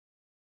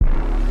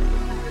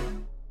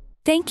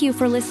Thank you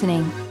for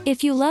listening.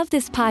 If you love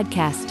this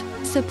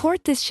podcast,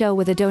 support this show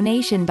with a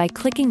donation by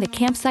clicking the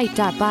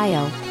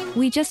campsite.bio,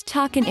 We Just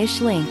Talkin'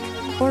 Ish link,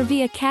 or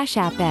via Cash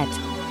App at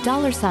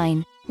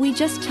 $, We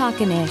Just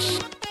Talkin' Ish.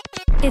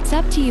 It's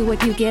up to you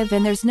what you give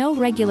and there's no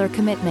regular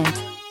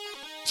commitment.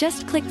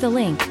 Just click the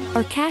link,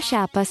 or Cash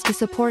App us to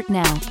support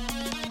now.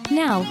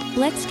 Now,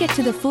 let's get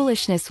to the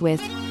foolishness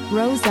with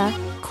Rosa,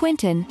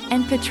 Quentin,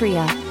 and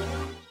Patria.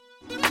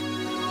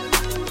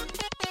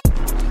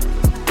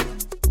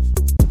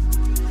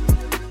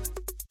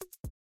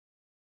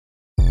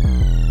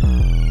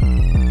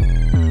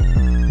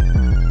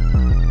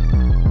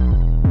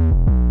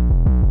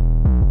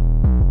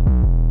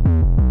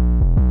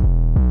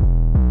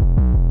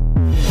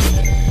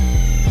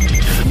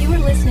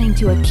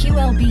 To a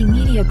QLB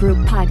Media Group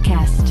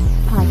podcast.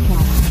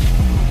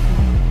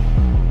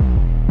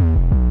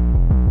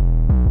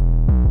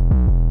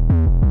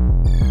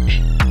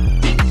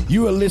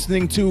 You are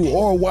listening to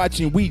or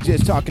watching We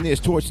Just Talking This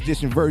Torch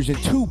Edition version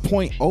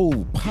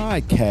 2.0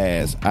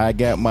 podcast. I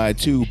got my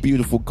two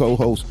beautiful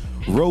co-hosts,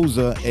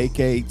 Rosa,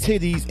 aka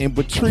Titties, and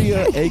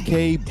Patria,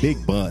 aka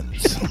Big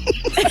Buns.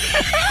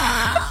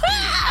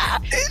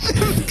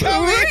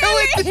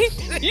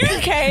 You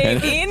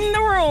came in the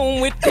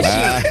room with the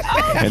shit.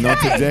 And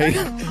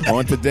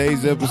on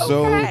today's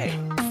episode,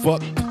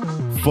 fuck,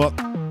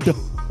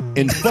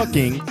 and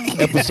fucking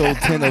episode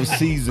 10 of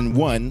season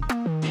 1. I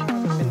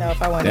don't even know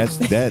if I want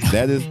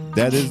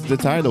that is the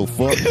title.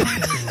 Fuck,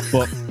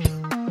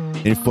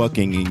 and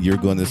fucking, and you're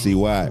gonna see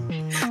why.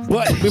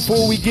 But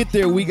before we get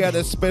there, we got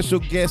a special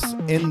guest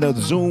in the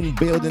Zoom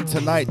building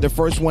tonight. The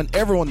first one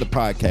ever on the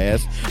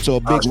podcast. So a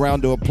big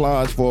round of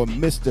applause for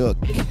Mr.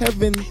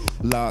 Kevin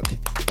Locke,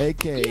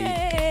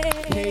 a.k.a.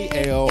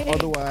 KL,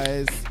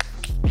 otherwise...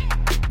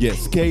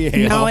 Yes,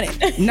 KL. Known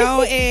as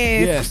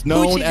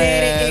known Hoochie as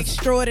Daddy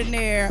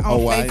Extraordinaire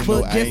on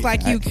Facebook, just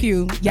like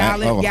UQ.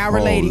 Y'all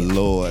related. Oh,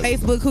 Lord.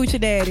 Facebook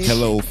Hoochie Daddy.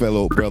 Hello,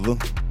 fellow brother.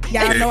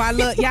 Y'all know I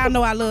love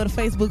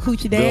the Facebook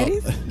Hoochie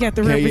Daddies. Got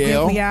to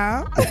represent for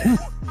y'all.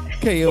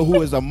 KL,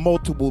 who is a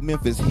multiple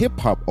Memphis Hip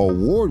Hop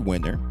Award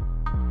winner,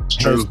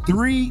 has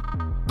 3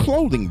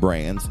 clothing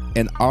brands,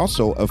 and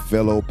also a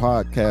fellow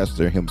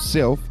podcaster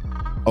himself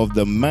of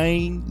the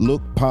Main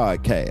Look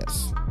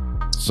podcast.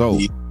 So,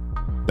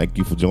 thank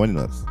you for joining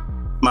us.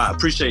 I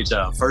appreciate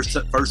y'all. First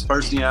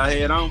person y'all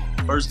had on.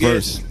 First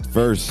guest.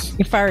 First.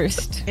 Very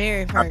first.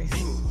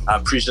 I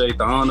appreciate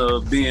the honor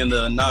of being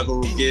the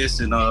inaugural guest,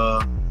 and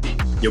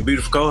your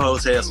beautiful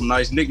co-host has some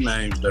nice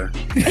nicknames there.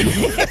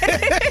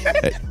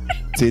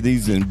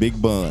 Titties and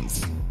Big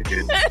Buns.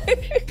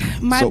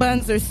 My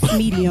buns are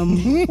medium.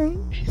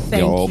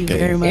 Thank you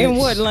very much. In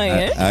what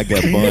land? I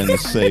got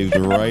buns saved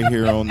right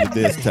here on the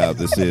desktop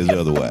that says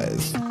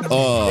otherwise.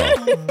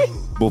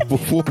 But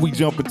before we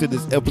jump into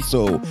this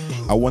episode,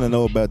 I want to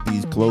know about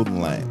these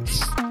clothing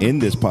lines in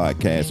this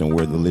podcast and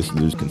where the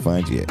listeners can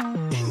find you at.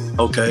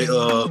 Okay,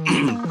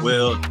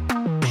 well,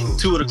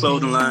 2 of the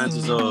clothing lines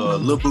is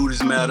Little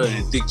Booties Matter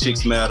and Thick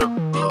Chicks Matter.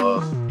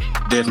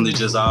 Definitely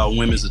just all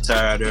women's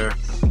attire there.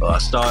 I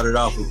started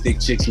off with Thick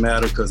Chicks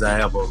Matter because I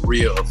have a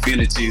real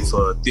affinity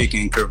for thick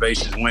and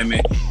curvaceous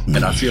women,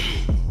 and I feel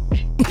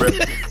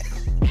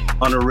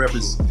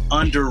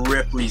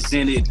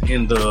underrepresented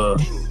in the...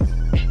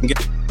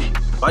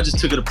 I just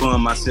took it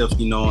upon myself,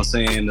 you know what I'm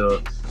saying,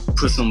 to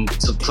put some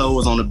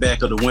clothes on the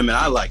back of the women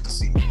I like to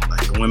see,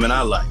 like the women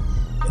I like.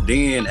 And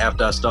then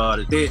after I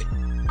started that,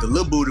 the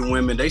little booty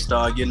women, they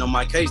started getting on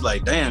my case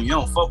like, damn, you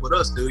don't fuck with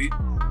us, do you?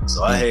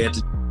 So I had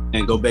to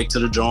go back to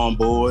the drawing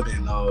board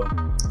and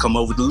come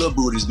over with the Little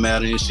Booties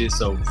Matter and shit.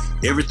 So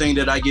everything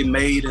that I get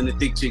made in the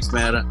Thick Chicks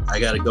Matter, I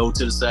got to go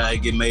to the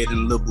side, get made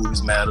in the Little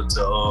Booties Matter to,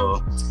 you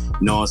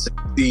know what I'm saying,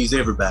 appease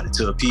everybody,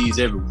 to appease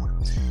everyone.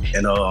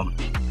 And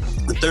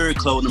the third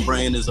clothing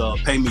brand is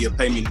Pay Me or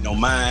Pay Me No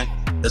Mind.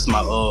 That's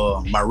my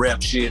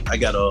rap shit. I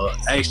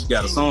actually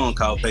got a song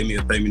called Pay Me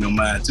or Pay Me No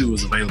Mind too.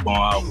 It's available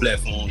on all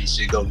platforms and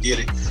shit. Go get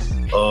it.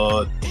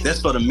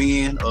 That's for the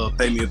men.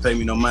 Pay Me or Pay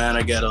Me No Mind.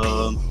 I got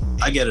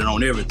it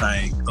on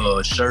everything.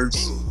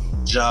 Shirts,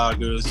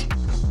 joggers,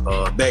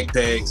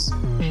 backpacks,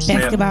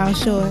 basketball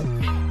short.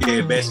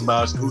 Yeah,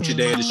 basketball, Hoochie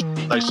Daddy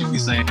shit, like she be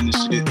saying and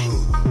shit.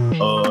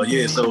 So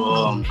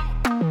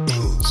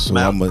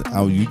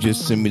you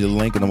just send me the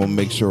link and I'm gonna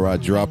make sure I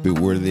drop it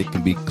where they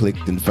can be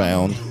clicked and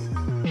found.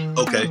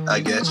 Okay, I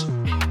got you.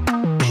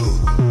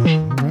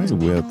 All right,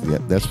 well, yeah,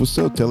 that's what's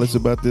up. Tell us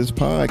about this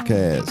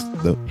podcast,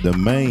 the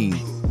main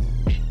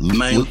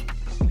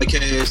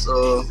podcast.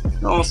 You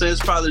know what I'm saying?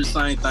 It's probably the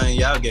same thing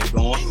y'all get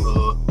going.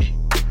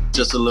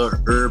 Just a little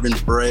urban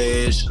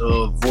brash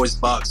voice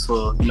box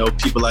for, you know,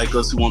 people like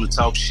us who want to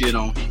talk shit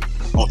on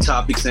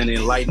topics and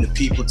enlighten the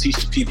people, teach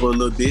the people a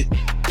little bit.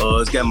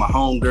 It's got my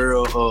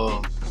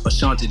homegirl,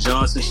 Ashanti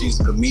Johnson. She's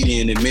a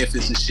comedian in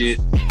Memphis and shit.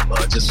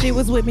 She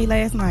was with me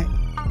last night.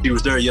 She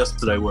was there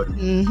yesterday, wasn't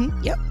she?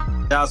 Mm-hmm. Yep.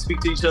 Y'all speak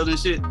to each other and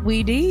shit?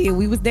 We did.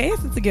 We was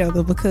dancing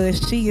together because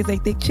she is a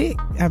thick chick.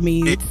 I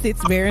mean, it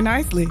sits very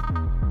nicely.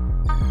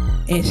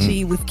 And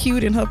she was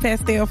cute in her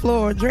pastel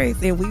floral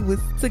dress, and we was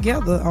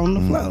together on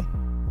the floor.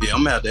 Yeah,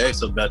 I'm gonna have to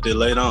ask her about that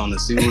later on and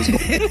see what's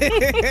going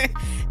on.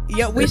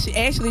 Yeah, we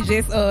actually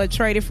just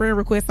traded friend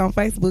requests on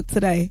Facebook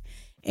today.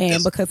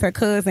 And because her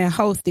cousin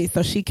hosted,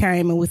 so she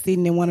came and was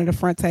sitting in one of the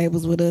front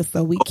tables with us,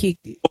 so we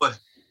kicked it. Toy.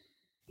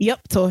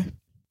 Yep, Toy.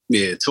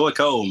 Yeah, Toy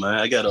Cole, man.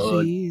 I got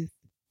to use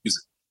it.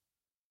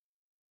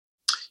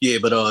 Yeah,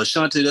 but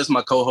Shanti, that's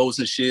my co-host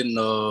and shit.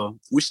 And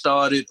we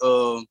started,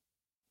 I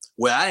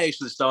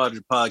actually started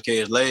the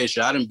podcast last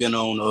year. I done been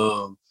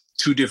on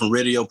 2 different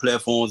radio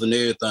platforms and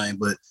everything,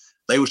 but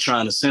they was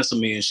trying to censor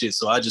me and shit,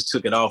 so I just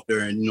took it off there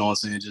and, you know what I'm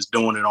saying, just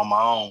doing it on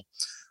my own.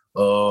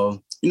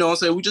 You know what I'm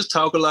saying? We just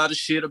talk a lot of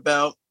shit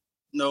about,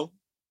 you know,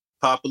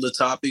 popular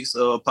topics,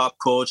 pop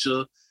culture,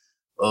 you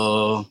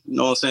know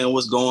what I'm saying,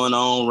 what's going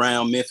on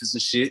around Memphis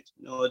and shit.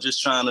 You know, just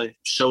trying to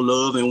show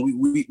love, and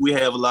we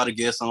have a lot of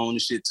guests on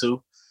and shit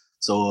too.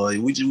 So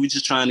we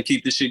just trying to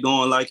keep this shit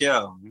going like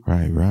y'all.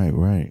 Right.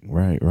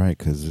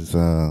 Because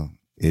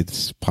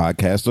it's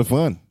podcasts are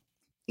fun.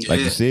 Yeah.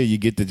 Like you said, you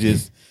get to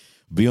just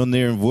be on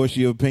there and voice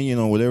your opinion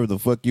on whatever the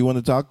fuck you want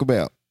to talk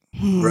about.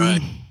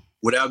 Right.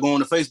 Without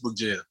going to Facebook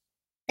jail.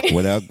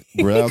 Without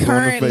going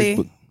to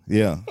Facebook.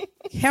 Yeah.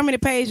 How many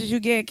pages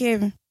you get,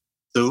 Kevin?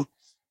 2.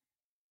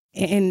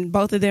 And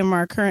both of them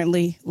are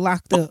currently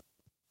locked up.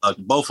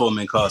 Both of them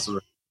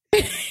incarcerated.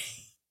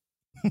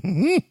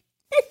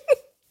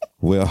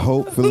 Well,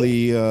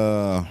 hopefully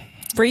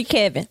free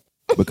Kevin.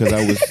 Because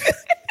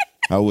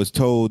I was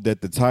told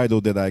that the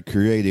title that I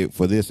created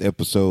for this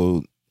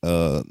episode,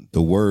 the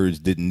words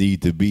didn't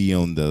need to be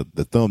on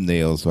the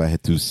thumbnail, so I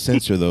had to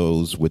censor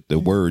those with the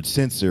word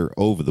censor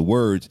over the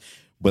words.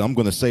 But I'm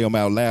going to say them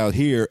out loud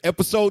here.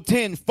 Episode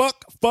 10,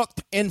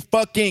 fucked, and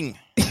fucking.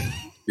 Yeah,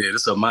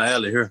 this is up my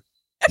alley here.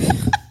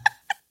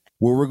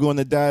 Where we're going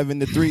to dive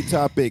into 3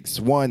 topics.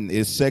 1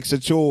 is sex a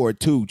chore.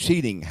 2,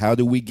 cheating. How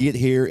do we get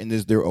here? And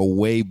is there a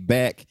way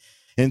back?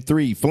 And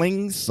 3,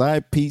 flings,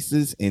 side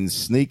pieces, and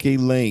sneaky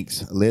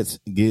links. Let's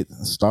get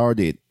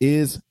started.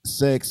 Is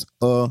sex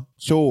a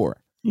chore?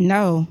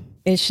 No.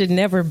 It should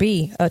never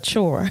be a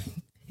chore.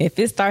 If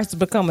it starts to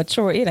become a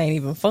chore, it ain't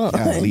even fun.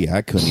 Golly,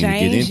 I couldn't even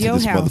get into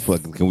this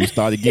motherfucker. Can we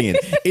start again?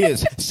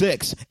 Is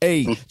sex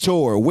a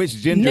chore? Which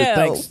gender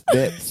thinks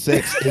that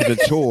sex is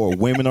a chore?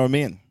 Women or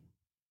men?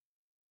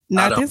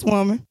 Not this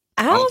woman.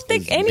 I don't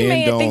think any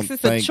man thinks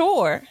it's a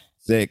chore.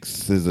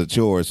 Sex is a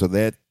chore. So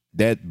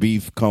that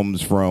beef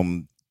comes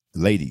from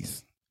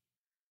ladies.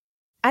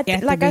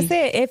 Like I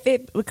said, if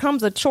it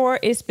becomes a chore,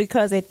 it's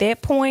because at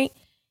that point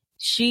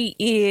she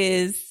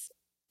is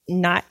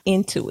not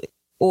into it,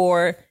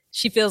 or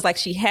she feels like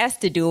she has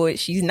to do it.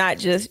 She's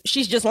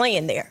just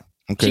laying there.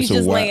 Okay, she's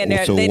just laying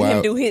there, letting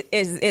him do his,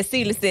 as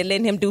Celia said,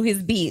 letting him do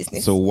his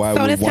business. So why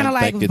would it's kind of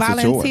like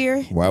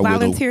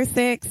volunteer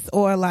sex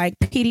or like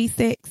pity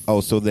sex?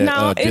 Oh, so that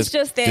no, it's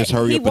just that just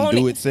hurry up and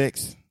do it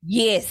sex?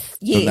 Yes.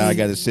 So now I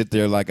got to sit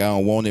there like I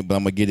don't want it, but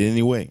I'm going to get it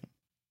anyway.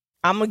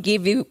 I'm going to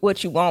give you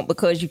what you want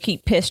because you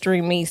keep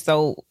pestering me.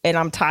 And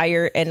I'm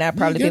tired, and I've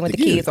probably been with the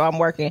kids, so I'm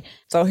working.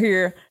 So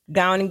here,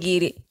 go on and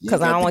get it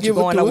because I don't want you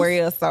going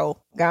nowhere else.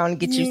 So go on and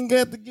get you. You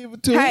got to give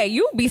it to Hey,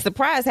 you'll be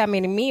surprised how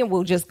many men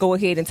will just go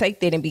ahead and take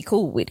that and be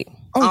cool with it.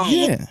 Oh,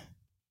 yeah.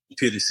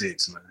 Pity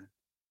sex, man.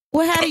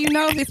 Well, how do you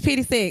know if it's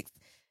pity sex?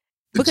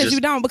 Because you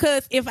don't.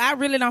 Because if I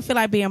really don't feel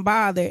like being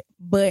bothered,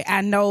 but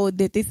I know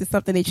that this is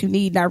something that you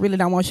need, and I really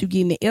don't want you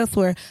getting it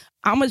elsewhere,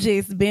 I'm going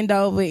to just bend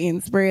over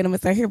and spread them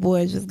and say, here,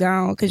 boy, just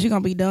gone. Because you're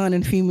going to be done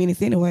in a few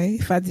minutes anyway.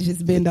 If I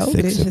just bend over,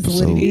 that's just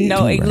what it is.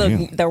 No,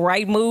 look, the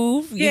right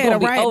move. Yeah,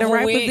 the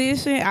right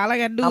position. All I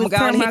got to do is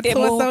turn my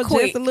torso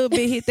just a little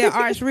bit, hit that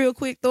arch real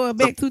quick, throw it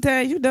back 2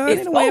 times. You done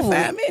anyway in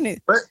 5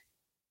 minutes.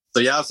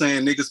 So y'all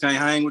saying niggas can't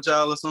hang with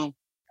y'all or something?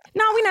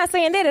 No, we're not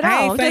saying that at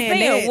all. I'm just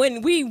saying that.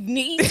 when we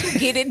need to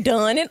get it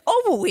done and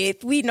over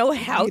with, we know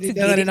how to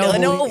get it done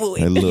and over with.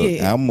 Hey,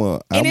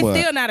 look, and it's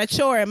still not a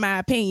chore in my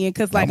opinion,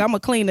 because like I'm gonna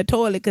clean the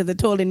toilet because the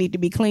toilet need to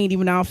be cleaned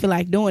even though I don't feel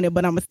like doing it,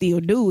 but I'm gonna still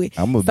do it.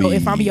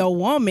 If I'm your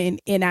woman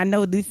and I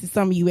know this is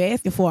something you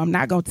asking for, I'm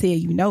not gonna tell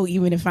you no,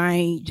 even if I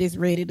ain't just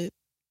ready to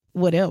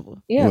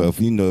whatever. Yeah. Well,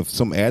 if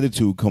some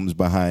attitude comes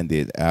behind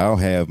it, I'll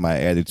have my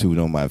attitude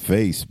on my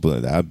face,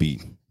 but I'll be.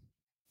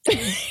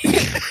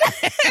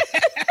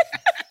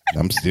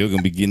 I'm still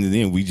gonna be getting it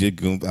in.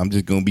 I'm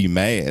just gonna be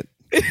mad.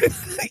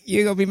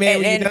 You're gonna be mad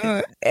when you're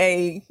done.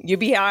 Hey, you'll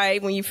be all right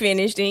when you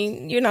finished.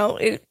 And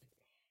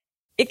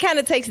it kind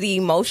of takes the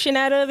emotion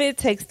out of it,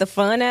 takes the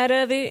fun out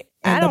of it.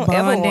 And I don't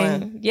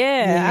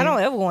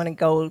ever want to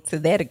go to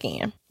that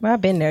again. Well,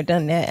 I've been there,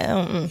 done that. I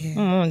don't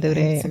want to do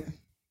that.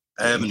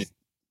 I haven't.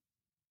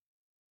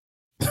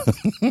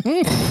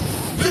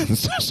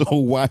 So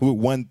why would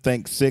one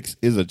think sex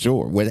is a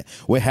chore?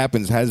 What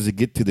happens? How does it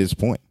get to this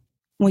point?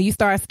 When you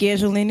start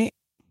scheduling it.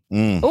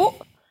 Oh,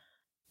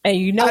 and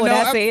you know what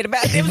I said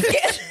about them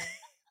scheduling.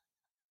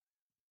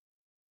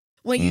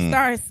 When you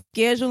start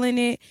scheduling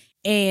it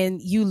and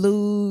you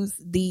lose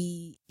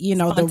the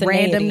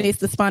randomness,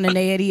 the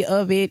spontaneity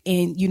of it,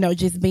 and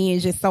just being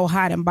just so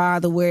hot and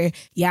bothered where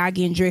y'all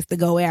getting dressed to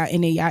go out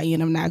and then y'all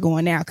end up not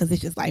going out because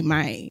it's just like,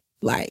 man,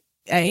 like,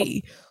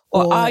 hey,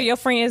 Or all your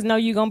friends know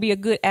you're going to be a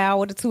good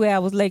hour to 2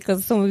 hours late because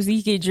as soon as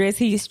he get dressed,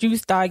 you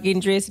start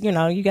getting dressed. You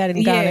know, you got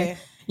to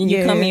and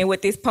you come in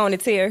with this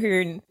ponytail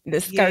here and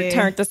the skirt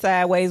turned to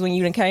sideways when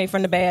you done came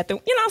from the bathroom.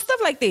 You know, stuff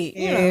like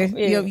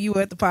that. You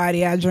at the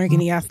party, out drinking,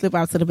 and y'all slip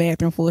out to the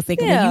bathroom for a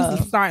second. Yeah. When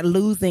you start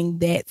losing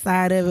that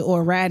side of it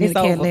or riding the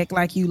Cadillac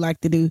like you like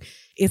to do,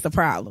 it's a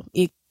problem.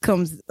 It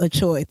comes a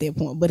chore at that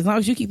point. But as long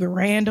as you keep it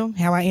random,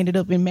 how I ended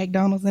up in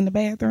McDonald's in the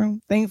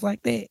bathroom, things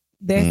like that,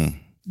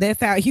 that's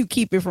how you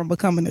keep it from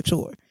becoming a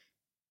chore.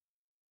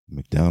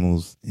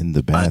 McDonald's in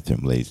the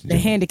bathroom, ladies and the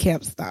gentlemen.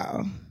 handicap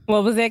style.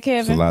 What was that,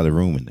 Kevin? There's a lot of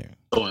room in there.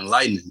 So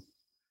enlightening.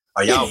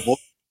 Are y'all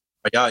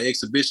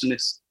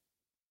exhibitionists?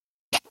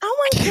 I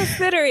wouldn't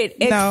consider it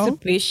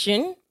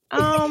exhibition.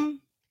 I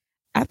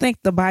think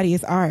the body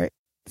is art.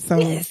 So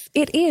yes,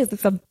 it is.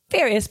 It's a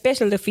very,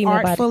 especially the female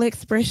body. Artful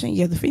expression.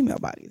 Yeah, the female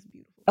body is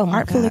beautiful. Oh my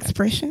Artful God.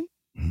 expression.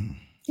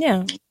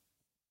 Yeah.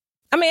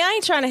 I mean, I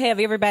ain't trying to have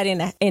everybody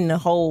in the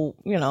whole,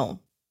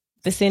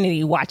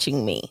 vicinity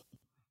watching me.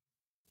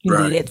 You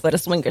need it for the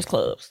swingers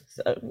clubs.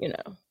 So,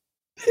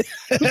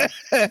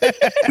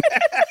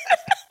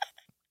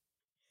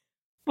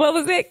 What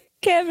was it,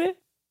 Kevin?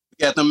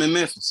 We got them in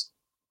Memphis.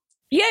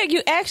 Yeah,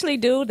 you actually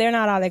do. They're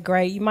not all that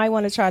great. You might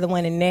want to try the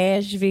one in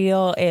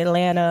Nashville,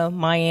 Atlanta,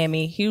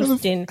 Miami,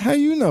 Houston. How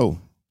you know?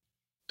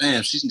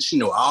 Damn, she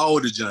know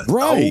all the junk.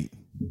 Right.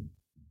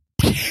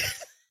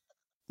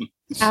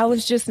 I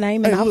was just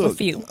naming off a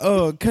few.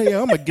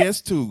 Kaya, I'm a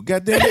guest too.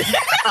 Goddamn it.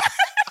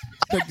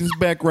 Take this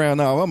background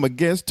out. I'm a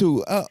guest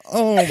too.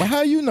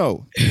 How you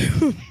know?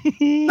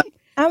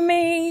 I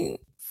mean,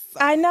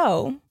 I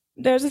know.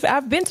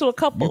 I've been to a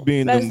couple. You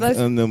be in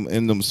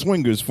them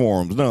swingers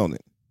forums, don't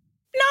it?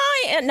 No,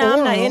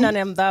 I'm not in on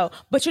them though.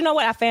 But you know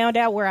what? I found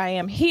out where I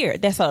am here.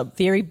 That's a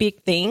very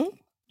big thing.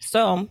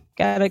 So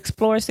gotta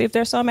explore, see if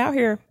there's some out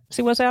here.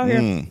 See what's out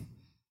here.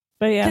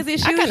 But yeah, because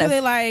it's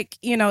usually like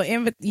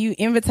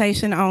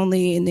invitation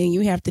only, and then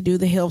you have to do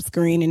the health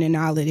screening and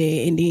all of that,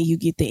 and then you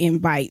get the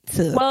invite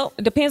to. Well,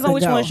 it depends on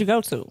which ones you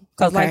go to.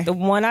 Because like the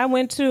one I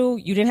went to,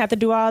 you didn't have to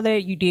do all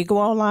that. You did go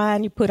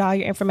online. You put all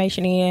your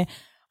information in,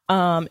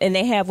 and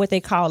they have what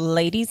they call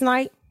ladies'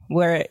 night,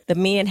 where the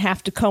men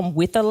have to come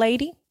with a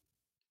lady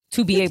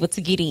to be able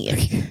to get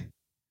in.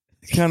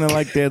 Kind of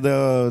like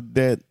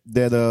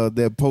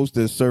that post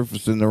that's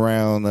surfacing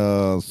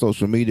around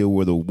social media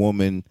where the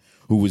woman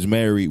who was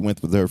married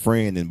went with her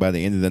friend, and by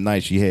the end of the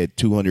night she had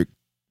 200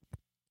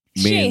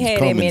 men. She ain't had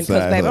that many,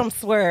 because babe,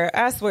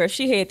 I swear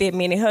she had that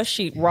many. Her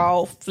sheet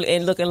raw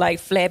and looking like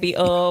flabby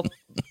pancakes.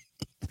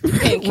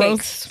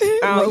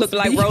 Look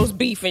like roast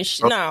beef and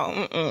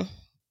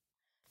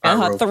and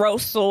her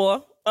throat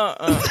sore.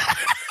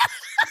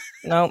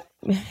 No,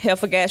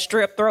 heifer got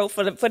strep throat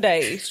for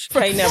days.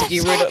 Can't never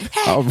get rid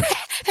of.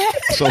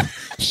 So,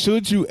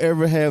 should you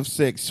ever have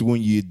sex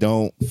when you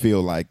don't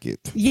feel like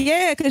it?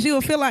 Yeah, because you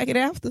will feel like it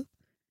after.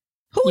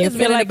 Who has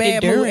been in a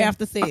bad mood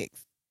after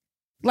sex?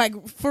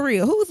 Like, for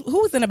real,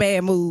 who's in a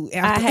bad mood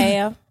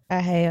after?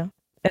 I have.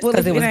 That's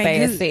because it was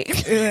bad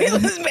sex. It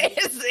was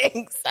bad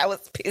sex. I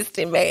was pissed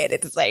and mad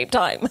at the same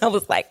time. I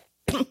was like,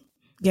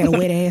 got a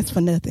wet ass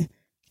for nothing.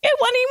 It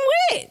wasn't even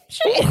wet.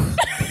 Shit.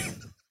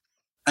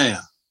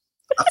 Damn.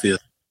 I feel.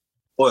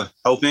 Boy,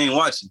 hope he ain't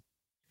watching.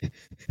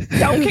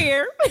 Don't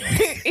care.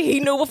 He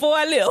knew before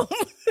I left.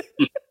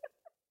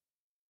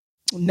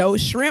 No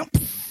shrimp.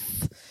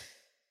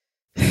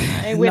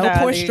 No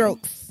poor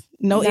strokes.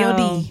 No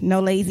LD.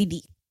 No lazy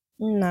D.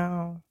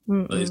 No.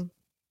 The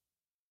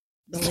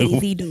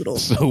lazy doodle.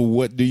 So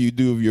what do you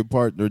do if your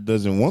partner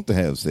doesn't want to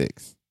have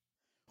sex?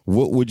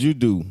 What would you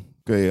do,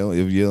 Kale,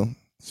 if your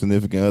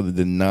significant other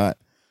did not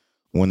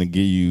want to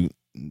give you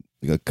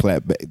a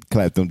clap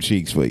them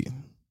cheeks for you?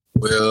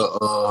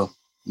 Well,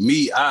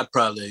 me, I'd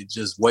probably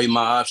just weigh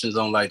my options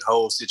on like the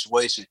whole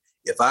situation.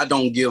 If I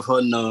don't give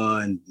her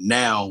none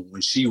now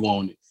when she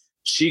want it,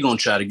 she gonna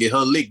try to get her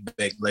lick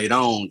back later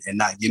on and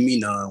not give me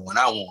none when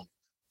I want it.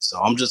 So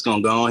I'm just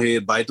gonna go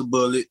ahead, bite the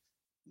bullet,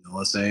 you know what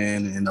I'm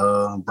saying, and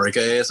break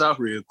her ass off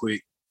real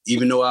quick.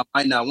 Even though I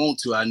might not want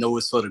to, I know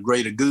it's for the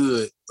greater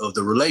good of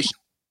the relationship.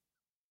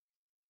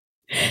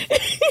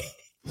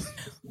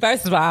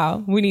 First of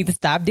all, we need to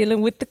stop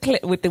dealing with the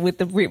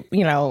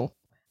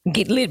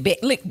get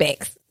lick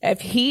backs. I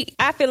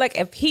feel like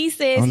if he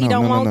says he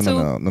don't want to,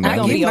 I'm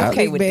gonna be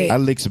okay with it. I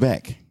licks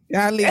back.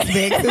 I licks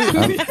back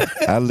too.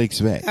 I licks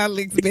back. I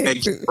licks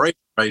back too. Break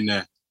right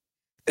now.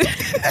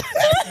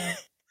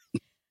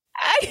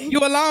 You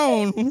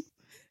alone,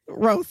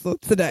 Rosa,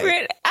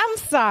 today. I'm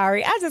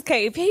sorry. I just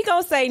can't. If he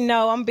gonna say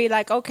no, I'm gonna be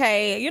like,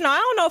 okay. I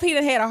don't know if he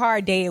done had a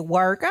hard day at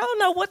work. I don't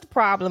know what the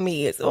problem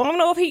is. I don't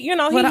know if he,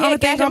 well, he the only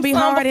thing gonna be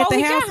hard at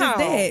the house is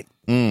that.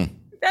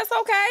 That's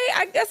okay.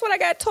 That's what I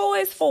got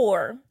toys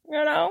for.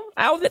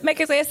 I would make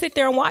his ass sit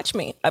there and watch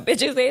me. I bet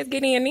his ass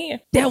get in there.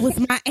 That was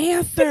my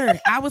answer.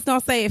 I was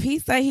gonna say if he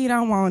say he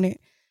don't want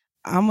it,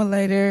 I'm gonna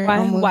let her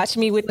watch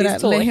me with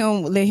this toy.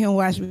 Let him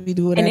watch me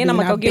do it. And then I'm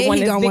gonna go get one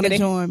that's gonna bigger than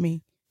join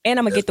me. And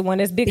I'm gonna get the one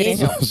that's bigger than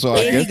him. So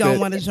I guess he gonna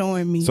want to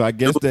join me. So I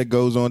guess that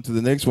goes on to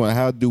the next one.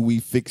 How do we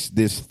fix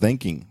this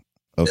thinking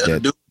of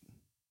that?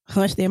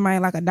 hunch their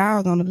mind like a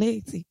dog on the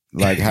leg.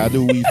 Like, how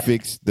do we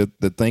fix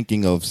the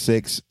thinking of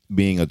sex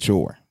being a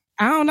chore?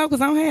 I don't know,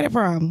 because I don't have that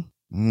problem.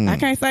 I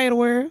can't say the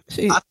word.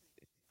 Shit.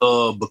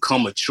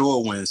 Become a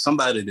chore when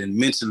somebody then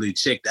mentally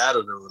checked out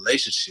of the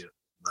relationship.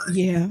 Like,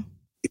 yeah.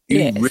 If you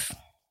really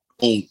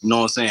don't, you know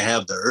what I'm saying,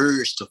 have the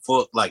urge to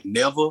fuck like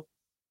never,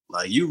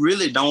 like you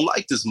really don't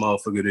like this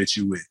motherfucker that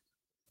you with.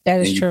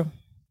 That is true.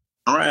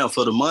 Around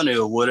for the money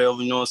or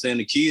whatever, you know what I'm saying,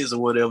 the kids or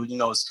whatever, you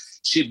know,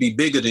 should be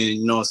bigger than,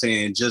 you know what I'm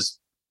saying, just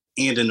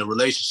ending the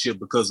relationship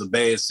because of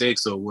bad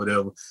sex or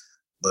whatever.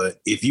 But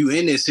if you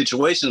in this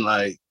situation,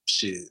 like,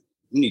 shit,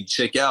 you need to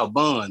check out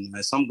bond.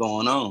 There's something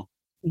going on.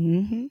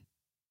 Mm-hmm.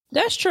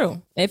 That's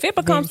true. If it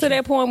becomes to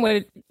that point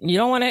where you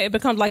don't want to, it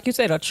becomes, like you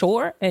said, a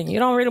chore and you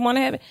don't really want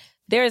to have it,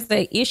 there's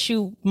an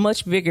issue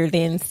much bigger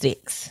than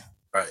sex.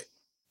 Right.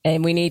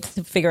 And we need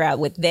to figure out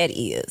what that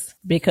is,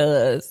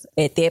 because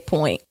at that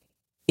point,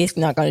 it's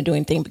not going to do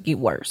anything but get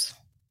worse.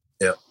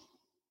 Yeah.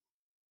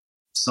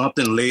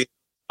 Something led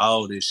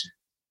all this shit.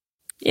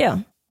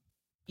 Yeah.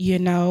 You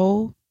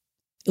know,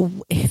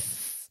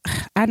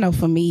 I know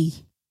for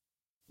me,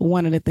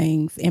 one of the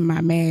things in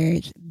my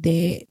marriage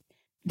that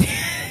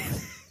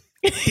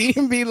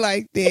didn't be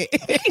like that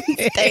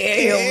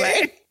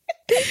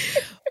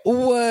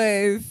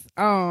was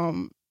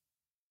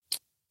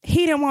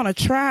he didn't want to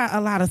try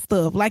a lot of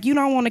stuff. Like, you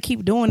don't want to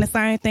keep doing the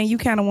same thing. You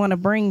kind of want to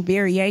bring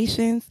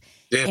variations.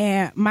 Yeah.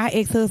 And my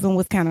ex-husband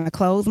was kind of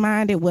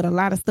closed-minded with a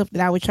lot of stuff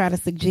that I would try to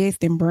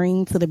suggest and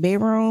bring to the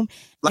bedroom.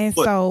 Like and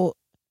what? So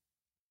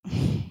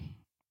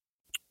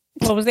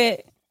what was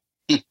that?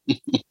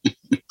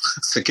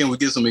 So can we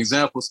get some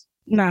examples?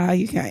 No,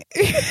 you can't.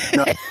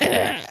 No.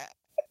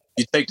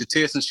 You take the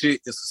test and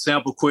shit. It's a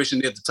sample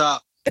question at the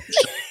top.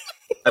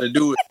 How to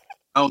do it.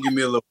 Don't give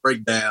me a little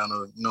breakdown,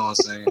 or you know what I'm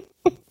saying.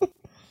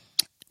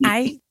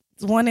 I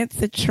wanted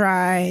to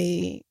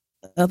try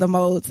other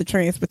modes of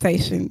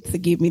transportation to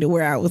get me to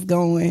where I was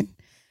going,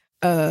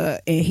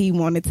 and he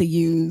wanted to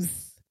use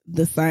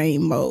the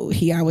same mode.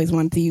 He always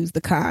wanted to use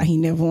the car. He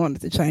never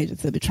wanted to change it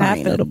to the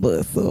train or the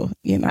bus. So,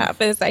 you know, I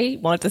feel say he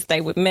wanted to stay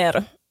with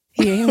Meta.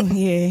 Yeah,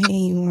 he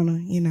didn't want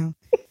to, you know,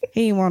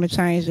 he didn't want to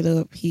change it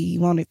up. He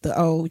wanted the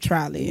old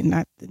trolley and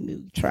not the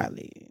new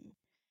trolley.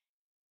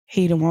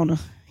 He didn't want to,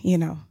 you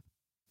know,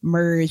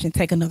 merge and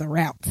take another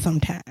route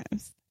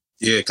sometimes.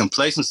 Yeah,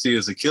 complacency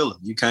is a killer.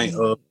 You can't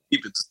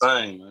keep it the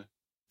same, man.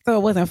 So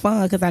it wasn't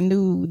fun because I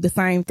knew the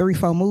same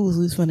 3-4 moves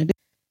we was finna do.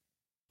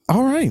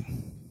 All right.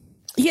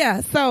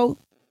 Yeah, so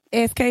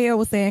as KL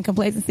was saying,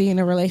 complacency in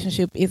a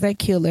relationship is a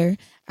killer.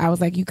 I was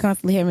like, you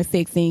constantly having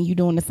sex and you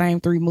doing the same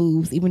 3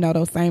 moves, even though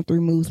those same 3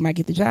 moves might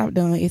get the job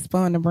done. It's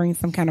fun to bring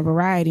some kind of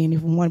variety, and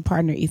if one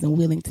partner isn't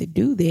willing to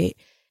do that,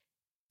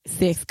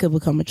 sex could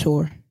become a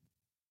chore.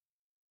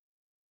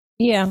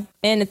 Yeah,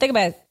 and the thing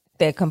about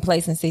that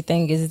complacency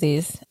thing is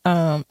this,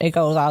 it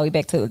goes all the way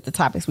back to the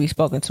topics we've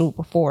spoken to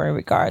before in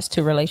regards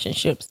to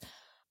relationships.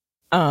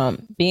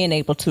 Being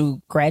able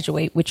to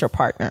graduate with your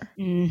partner.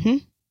 Mm-hmm.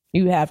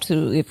 You have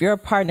to, if your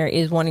partner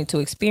is wanting to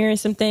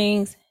experience some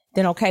things,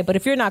 then okay. But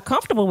if you're not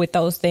comfortable with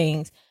those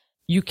things,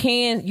 you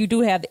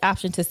do have the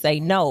option to say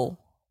no.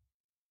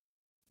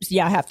 So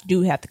y'all have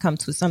to come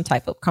to some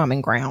type of common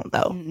ground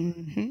though.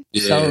 Mm-hmm.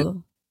 Yeah.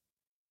 So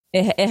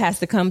it has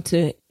to come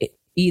to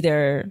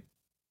either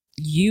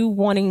you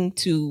wanting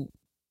to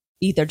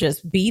either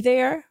just be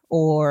there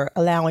or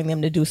allowing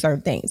them to do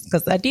certain things.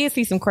 Because I did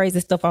see some crazy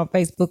stuff on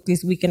Facebook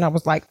this week and I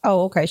was like,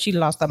 oh, okay, she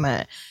lost her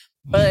mind.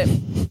 But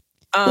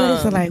what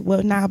is it like?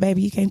 Well, nah,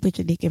 baby, you can't put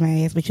your dick in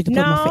my ass, but you can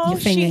put your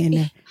finger in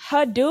there.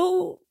 Her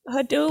dude,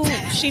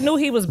 she knew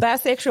he was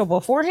bisexual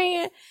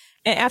beforehand.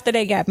 And after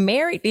they got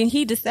married, then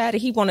he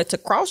decided he wanted to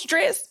cross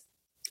dress.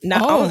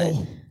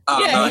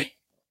 Yeah.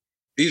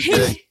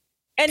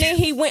 And then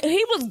he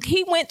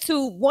went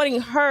to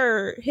wanting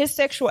her, his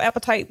sexual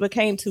appetite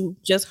became to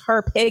just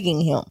her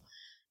pegging him.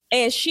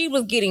 And she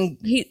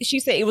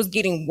said it was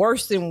getting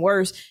worse and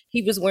worse.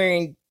 He was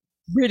wearing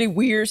really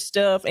weird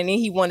stuff. And then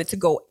he wanted to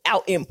go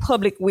out in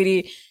public with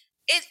it.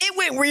 It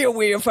went real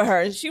weird for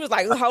her. She was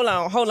like, hold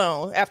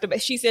on. After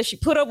she said she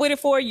put up with it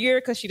for a year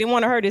because she didn't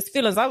want to hurt his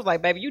feelings. I was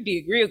like, baby, you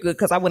did real good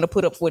because I wouldn't have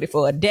put up with it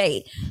for a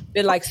day.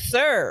 They're like,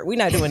 sir, we're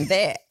not doing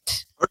that.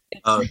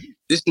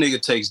 This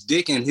nigga takes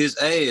dick in his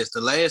ass.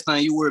 The last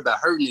time you worry about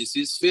hurting is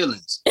his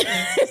feelings.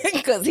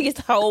 Because his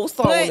whole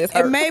soul is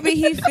hurt. And maybe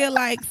he feel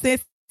like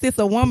since it's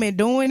a woman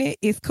doing it,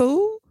 it's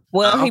cool.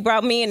 Well, he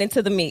brought men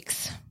into the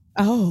mix.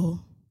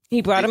 Oh.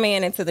 He brought a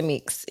man into the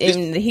mix.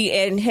 And he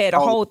had a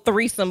whole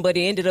threesome, but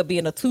it ended up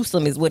being a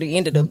twosome is what it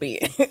ended up being.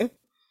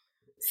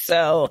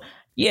 So,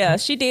 yeah,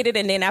 she did it.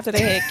 And then after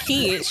they had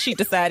kids, she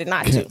decided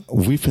not to.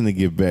 We finna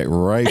get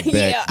right back.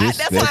 Yeah,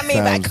 that's what I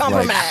mean by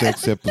compromise. Like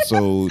sex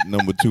episode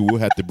number 2. We'll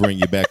have to bring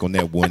you back on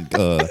that one.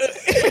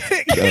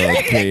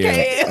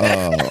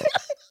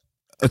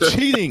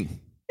 Cheating.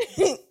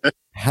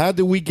 How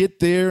do we get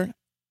there?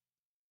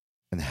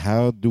 And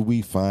how do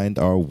we find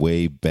our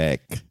way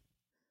back?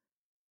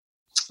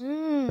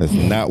 That's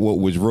not what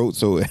was wrote.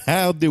 So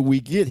how did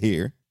we get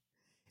here?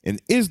 And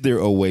is there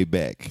a way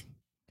back?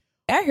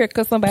 out here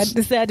because somebody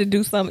decided to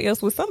do something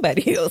else with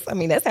somebody else. I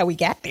mean, that's how we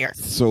got there.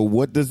 So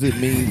what does it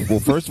mean? Well,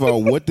 first of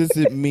all, what does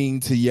it mean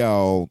to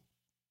y'all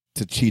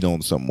to cheat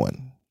on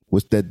someone?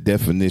 What's that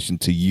definition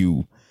to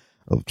you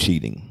of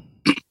cheating?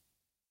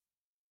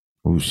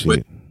 Oh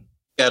shit!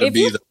 Gotta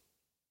be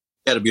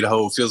the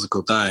whole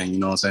physical thing. You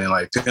know what I'm saying?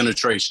 Like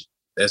penetration.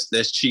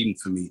 That's cheating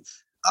for me.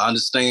 I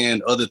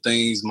understand other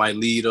things might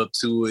lead up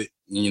to it.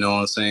 You know what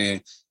I'm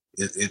saying?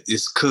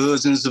 It's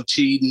cousins of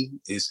cheating.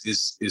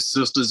 It's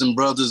sisters and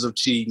brothers of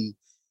cheating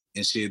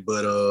and shit.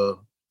 But you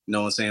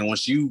know what I'm saying?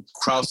 Once you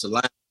cross the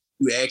line,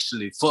 you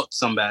actually fuck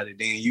somebody,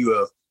 then you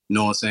you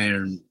know what I'm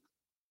saying,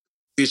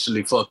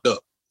 officially fucked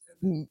up.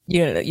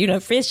 You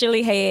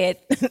officially had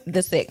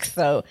the sex.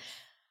 So,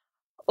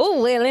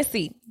 oh well, let's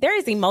see. There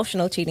is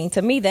emotional cheating.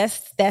 To me,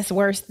 that's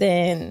worse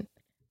than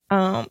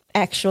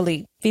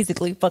actually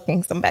physically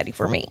fucking somebody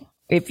for me.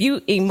 If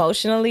you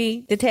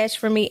emotionally detach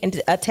from me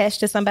and attached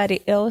to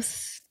somebody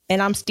else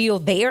and I'm still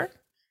there,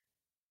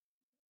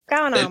 go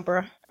on,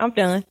 bro. I'm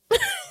done.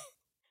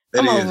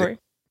 I'm over it.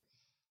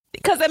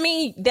 Because, I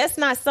mean, that's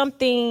not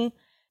something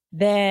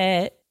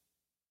that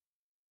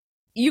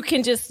you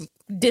can just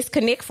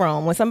disconnect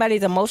from. When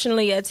somebody's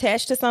emotionally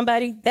attached to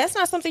somebody, that's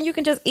not something you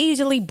can just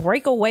easily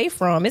break away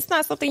from. It's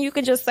not something you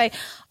can just say,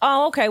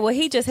 oh, okay, well,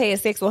 he just had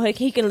sex with her.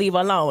 He can leave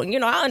alone. You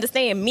know, I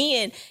understand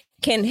men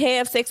can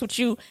have sex with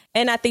you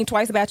and not think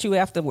twice about you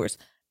afterwards.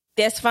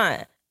 That's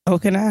fine. Oh,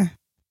 can I?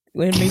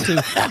 Well, me too.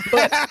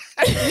 But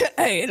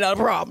hey, no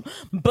problem.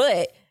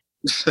 But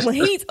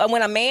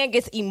when a man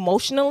gets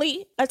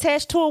emotionally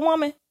attached to a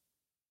woman,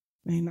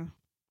 you know,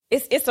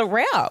 it's a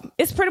wrap.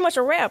 It's pretty much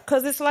a wrap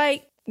because it's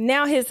like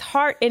now his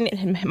heart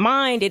and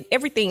mind and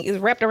everything is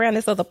wrapped around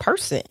this other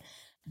person.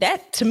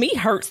 That to me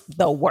hurts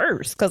the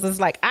worst because it's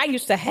like I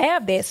used to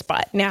have that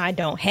spot. Now I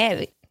don't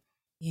have it.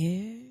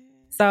 Yeah.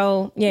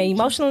 So, yeah,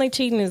 emotionally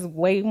cheating is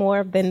way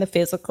more than the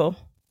physical.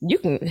 You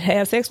can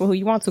have sex with who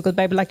you want to because,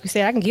 baby, like you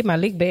said, I can get my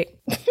lick back.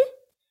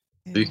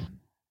 I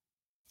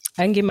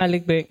can get my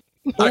lick back.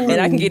 And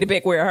I can get it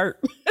back where it hurt.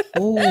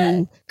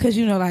 Oh, because,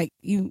 you know, like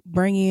you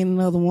bring in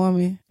another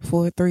woman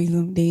for a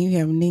threesome, then you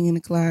have a nigga in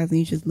the closet and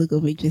you just look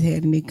up and just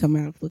had a nigga come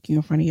out and fuck you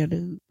in front of your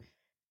dude.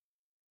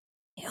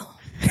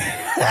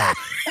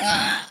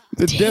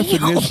 The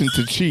definition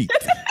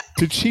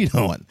to cheat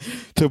on,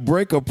 to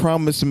break a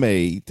promise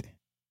made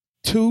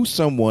to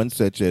someone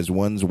such as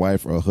one's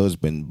wife or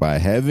husband by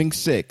having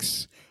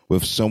sex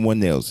with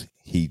someone else.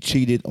 He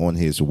cheated on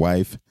his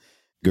wife,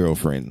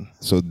 girlfriend.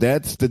 So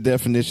that's the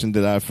definition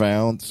that I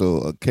found.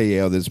 So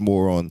KL, there's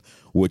more on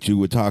what you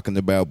were talking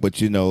about,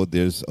 but you know,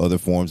 there's other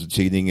forms of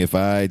cheating. If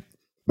I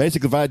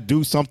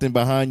do something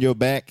behind your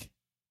back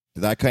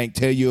that I can't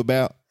tell you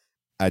about,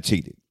 I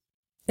cheated.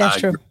 That's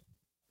true.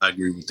 I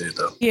agree with that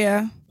though.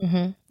 Yeah.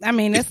 Mm-hmm. I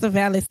mean, that's a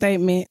valid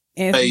statement.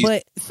 And,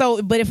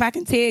 but if I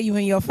can tell you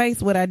in your face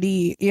what I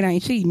did, it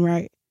ain't cheating,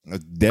 right?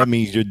 That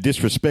means you're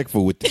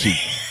disrespectful with the cheating.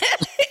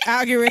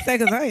 I'll get right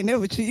because I ain't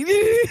never cheated.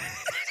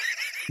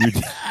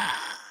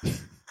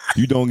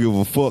 You don't give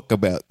a fuck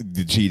about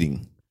the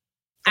cheating.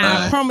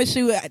 I promise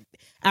you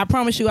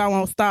I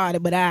won't start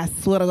it, but I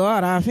swear to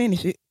God I'll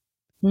finish it.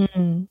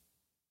 Mm-hmm.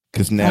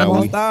 Because now I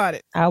won't start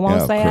it. I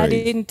won't say crazy. I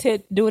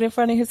didn't do it in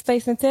front of his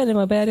face and tell him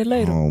about it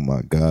later. Oh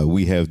my God.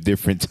 We have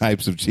different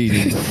types of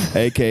cheating,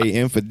 aka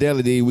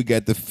infidelity. We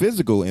got the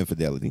physical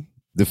infidelity,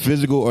 the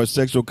physical or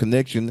sexual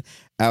connection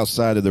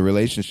outside of the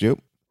relationship.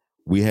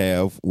 We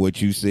have what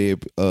you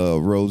said,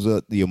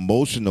 Rosa, the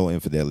emotional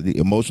infidelity,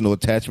 emotional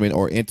attachment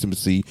or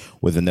intimacy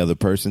with another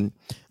person.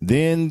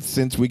 Then,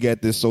 since we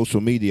got this social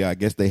media, I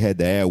guess they had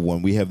to add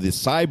one. We have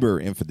this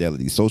cyber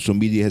infidelity. Social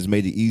media has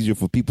made it easier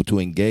for people to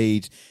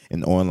engage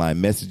in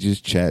online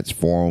messages, chats,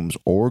 forums,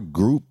 or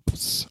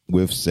groups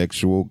with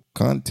sexual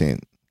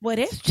content. Well,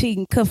 that's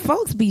cheating because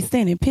folks be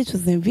sending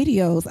pictures and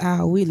videos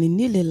out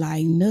willy-nilly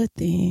like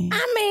nothing.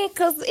 I mean,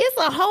 because it's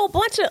a whole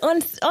bunch of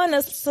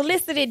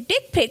unsolicited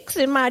dick pics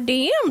in my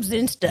DMs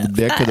and stuff.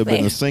 That could have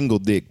been a single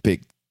dick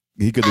pic.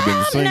 He could have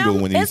been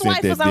single when he sent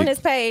that dick. His wife was on his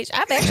page.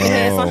 I've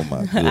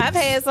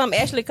had some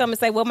actually come and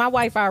say, well, my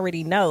wife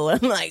already know. I'm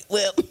like,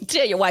 well,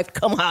 tell your wife to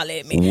come holler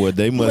at me. Well,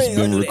 they must have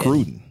been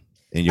recruiting.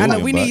 I know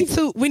we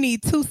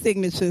need two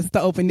signatures to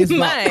open this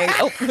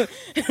box.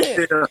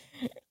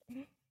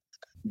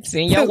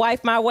 Send your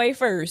wife my way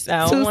first.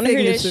 I don't want to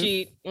hear that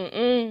shit.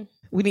 Mm-mm.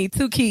 We need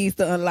 2 keys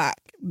to unlock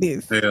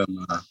this. Hell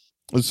nah.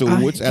 So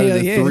which out of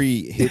the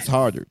 3 hits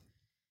harder?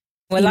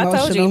 Well, I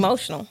told you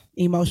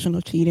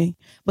emotional cheating,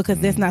 because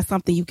that's not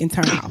something you can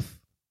turn off.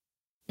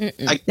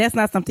 That's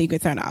not something you can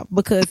turn off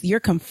because you're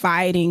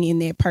confiding in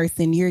that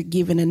person. You're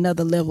giving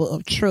another level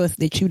of trust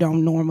that you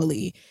don't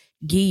normally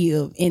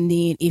give. And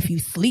then if you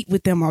sleep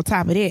with them on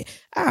top of that,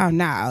 oh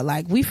no,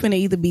 like we finna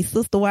either be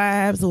sister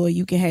wives or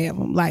you can have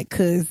them, like,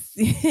 cause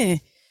yeah.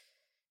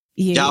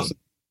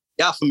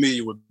 Y'all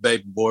familiar with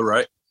Baby Boy,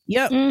 right?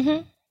 Yep.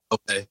 Mm-hmm.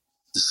 Okay.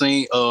 The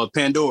scene,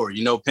 Pandora.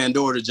 You know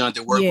Pandora, the joint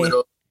that worked with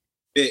her.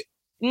 Yvette.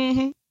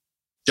 Mm-hmm.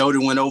 Jody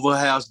went over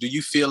her house. Do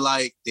you feel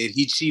like that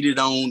he cheated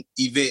on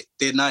Yvette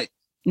that night?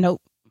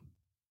 Nope.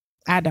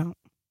 I don't.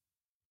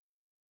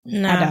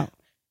 Nah. I don't.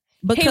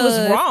 Because he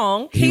was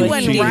wrong. He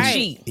wasn't didn't right.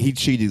 cheat. He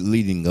cheated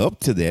leading up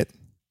to that.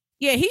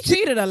 Yeah, he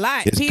cheated a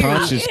lot. His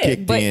conscience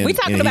kicked but in. we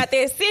talking and about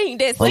that scene.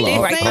 That Hold scene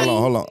on, right there.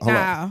 hold on.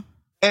 Nah.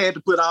 I had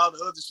to put all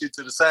the other shit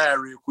to the side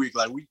real quick.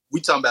 Like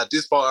we talking about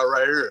this part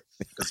right here.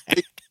 Because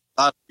a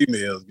lot of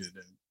females get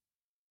that.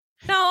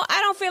 No,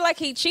 I don't feel like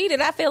he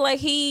cheated. I feel like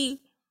he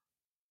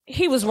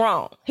was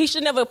wrong. He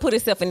should never put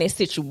himself in this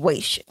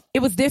situation. It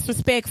was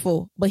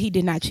disrespectful, but he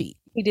did not cheat.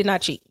 He did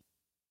not cheat.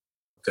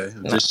 Okay,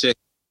 just check.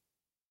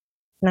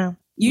 No.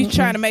 You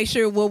trying to make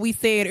sure what we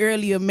said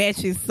earlier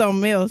matches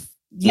something else?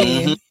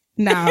 Yeah.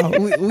 No,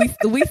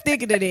 we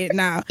sticking to that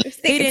now.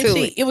 He didn't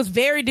cheat. It was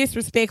very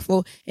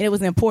disrespectful and it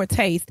was in poor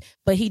taste,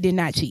 but he did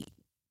not cheat.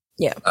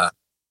 Yeah.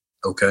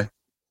 Okay.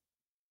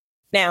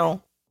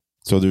 Now.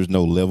 So there's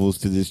no levels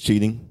to this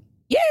cheating?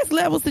 Yes,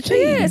 levels to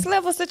cheating. Yes,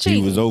 levels to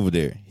cheating. He was over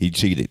there. He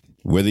cheated.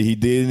 Whether he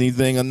did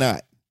anything or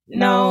not.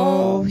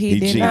 No, he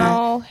did cheated. not.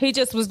 No, he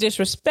just was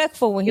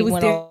disrespectful when he was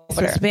went over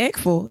there.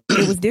 disrespectful.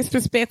 It was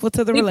disrespectful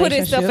to the He relationship. put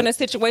himself in a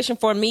situation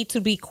for me to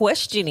be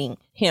questioning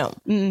him,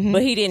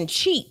 but he didn't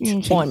cheat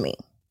on me.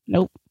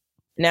 Nope.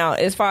 Now,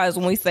 as far as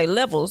when we say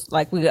levels,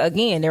 like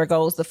there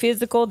goes the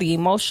physical, the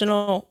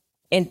emotional,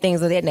 and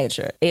things of that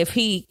nature. If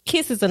he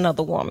kisses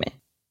another woman,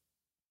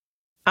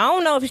 I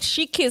don't know if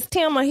she kissed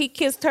him or he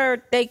kissed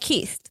her, they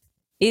kissed.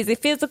 Is it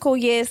physical?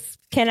 Yes.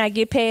 Can I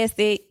get past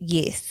it?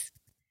 Yes.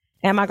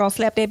 Am I going to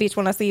slap that bitch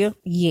when I see her?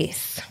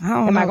 Yes.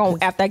 Am I going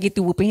to, after I get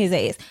through whooping his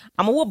ass?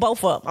 I'm going to whoop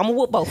both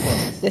of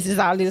them. This is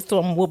all it is to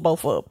them. I'm going to whoop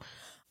both of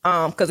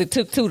them. Because it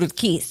took two to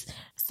kiss.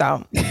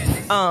 So,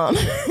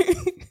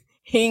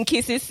 he didn't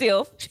kiss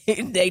himself.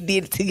 They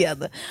did it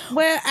together.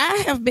 Well,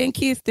 I have been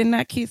kissed and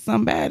not kissed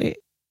somebody.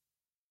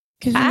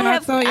 Because I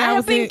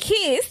have been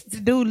kissed. The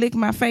dude licked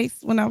my face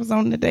when I was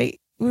on the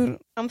date.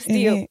 I'm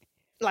still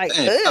like,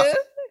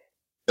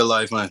 Real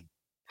life, man.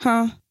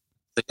 Huh?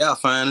 Y'all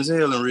fine as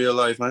hell in real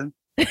life, man.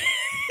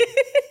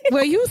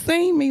 Well, you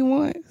seen me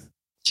once.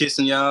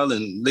 Kissing y'all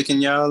and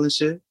licking y'all and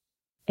shit.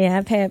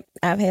 Yeah,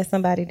 I've had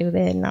somebody do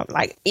that and I'm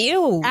like,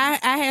 ew. I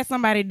had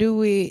somebody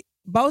do it.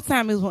 Both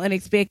times it was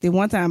unexpected.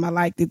 One time I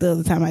liked it, the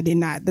other time I did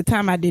not. The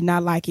time I did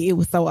not like it, it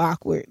was so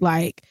awkward.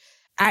 Like,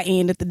 I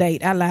ended the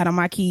date. I lied on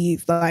my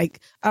kids. Like,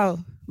 oh,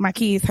 my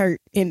kids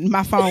hurt and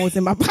my phone was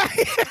in my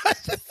pocket.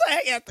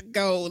 I had to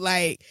go.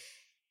 Like,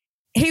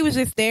 he was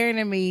just staring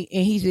at me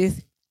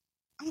and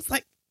I was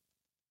like,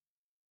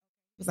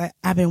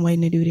 I've been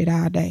waiting to do that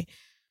all day.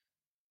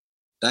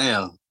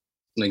 Damn.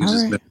 Nigga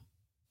just been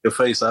your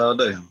face all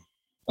day.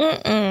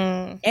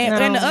 And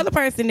the other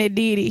person that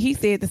did it, he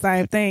said the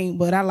same thing,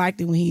 but I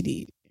liked it when he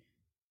did it.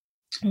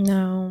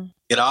 No.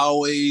 It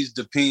always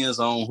depends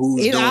on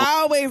who's doing it. It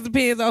always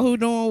depends on who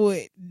doing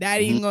what.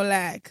 Not even gonna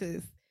lie,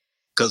 because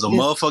a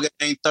motherfucker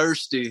ain't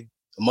thirsty.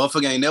 A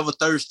motherfucker ain't never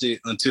thirsty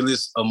until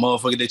it's a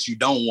motherfucker that you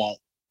don't want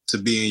to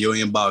be in your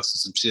inbox or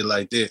some shit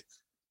like that.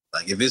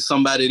 Like if it's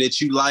somebody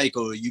that you like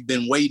or you've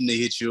been waiting to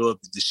hit you up,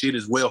 the shit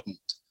is welcomed.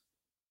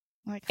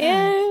 Like,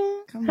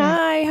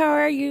 hi, how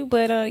are you?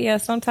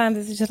 But sometimes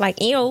it's just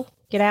like, ew,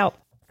 get out,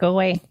 go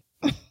away.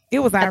 It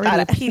was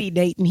already a pity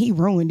date and he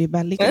ruined it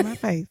by licking my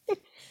face.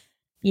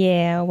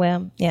 Yeah,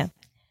 well, yeah.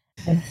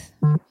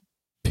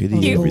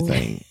 Pity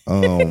everything.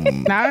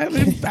 Nah,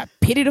 I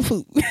pity the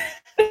food.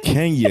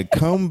 Can you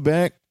come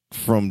back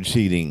from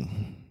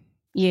cheating?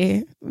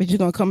 Yeah, but you're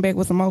gonna come back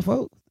with some more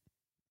folks.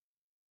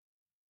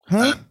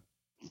 Huh?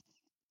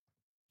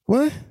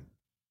 What?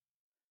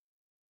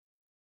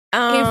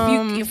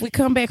 If we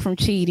come back from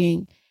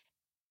cheating,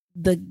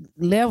 the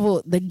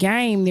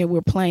game that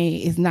we're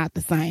playing is not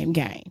the same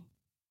game.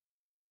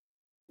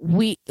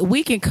 We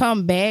can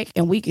come back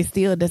and we can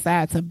still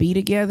decide to be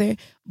together,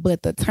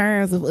 but the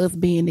terms of us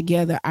being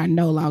together are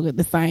no longer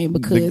the same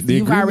because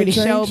you've already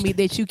showed me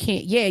that you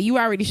can't. Yeah, you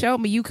already showed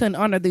me you couldn't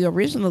honor the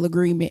original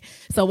agreement.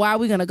 So why are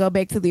we going to go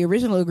back to the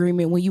original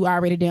agreement when you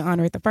already didn't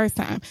honor it the first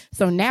time?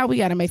 So now we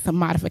got to make some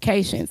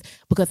modifications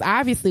because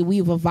obviously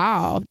we've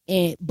evolved,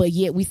 but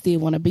yet we still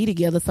want to be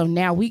together. So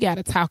now we got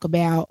to talk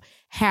about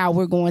how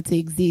we're going to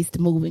exist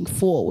moving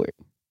forward.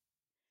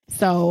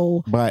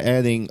 So by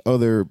adding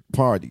other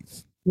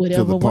parties.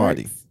 Whatever to the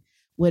party. Works.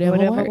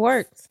 Whatever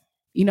works.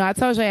 You know, I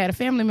told you I had a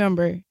family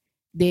member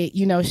that,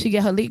 you know, she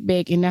got her lick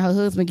back and now her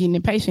husband getting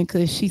impatient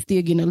because she's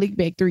still getting a lick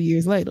back 3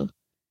 years later.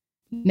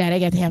 Now they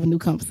got to have a new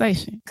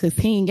conversation because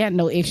he ain't got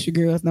no extra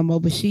girls no more,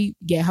 but she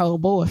got whole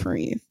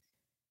boyfriends.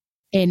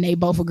 And they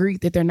both agreed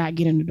that they're not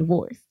getting a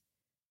divorce.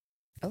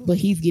 Oh. But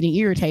he's getting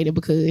irritated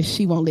because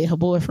she won't let her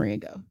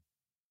boyfriend go.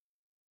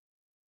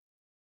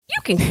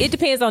 It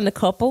depends on the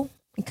couple.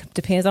 It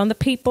depends on the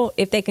people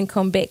if they can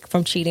come back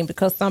from cheating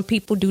because some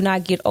people do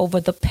not get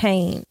over the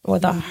pain or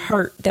the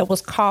hurt that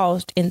was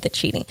caused in the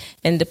cheating.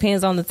 And it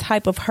depends on the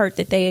type of hurt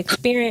that they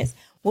experience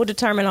will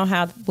determine on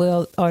how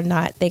well or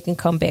not they can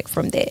come back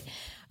from that.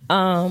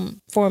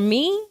 For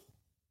me,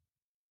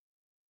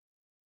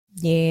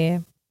 yeah,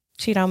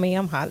 cheat on me,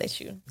 I'm holler at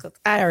you because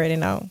I already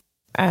know.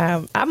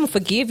 I'm going to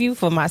forgive you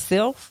for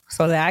myself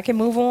so that I can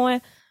move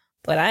on,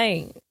 but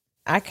I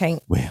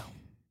can't. Well.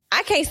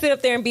 I can't sit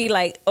up there and be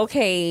like,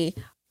 okay,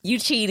 you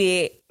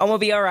cheated. I'm going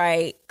to be all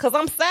right. Because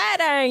I'm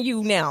side-eyeing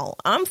you now.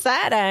 I'm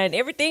side-eyeing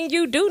everything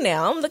you do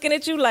now. I'm looking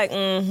at you like,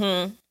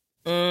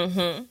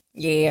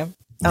 yeah,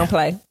 don't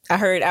play.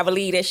 I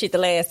believe that shit the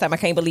last time. I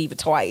can't believe it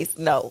twice.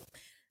 No.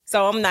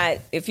 So I'm not,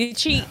 if you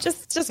cheat,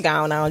 just go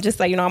on. Just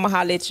say, I'm going to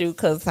holler at you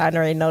because I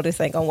already know this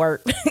ain't going to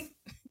work.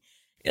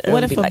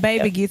 What if a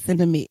baby gets in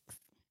the mix?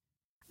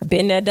 I've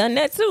been there, done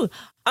that too.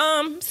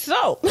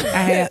 So.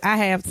 I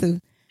have to.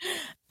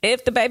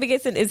 If the baby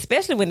gets in,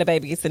 especially when the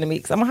baby gets in the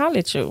mix, I'm going to holler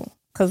at you.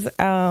 Because,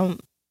 I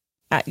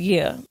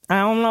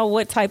don't know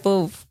what type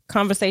of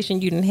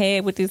conversation you done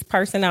had with this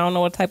person. I don't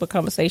know what type of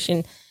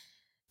conversation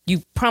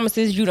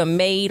promises you done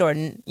made, or,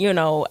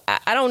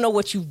 I don't know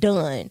what you've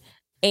done.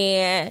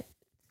 And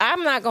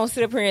I'm not going to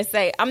sit up here and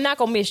say, I'm not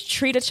going to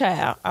mistreat a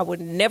child. I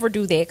would never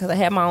do that because I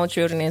have my own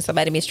children and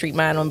somebody mistreat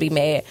mine, I'm going to be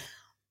mad.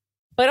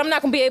 But I'm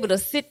not going to be able to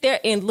sit there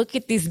and look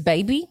at this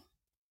baby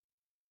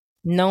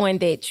knowing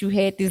that you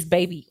had this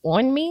baby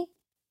on me.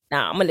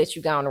 Nah, I'm going to let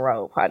you go on the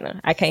road, partner.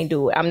 I can't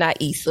do it. I'm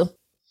not Issa.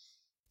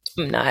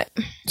 I'm not.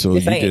 So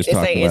you just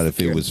talking about if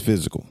it was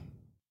physical,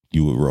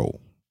 you would roll.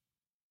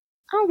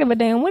 I don't give a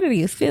damn what it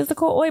is,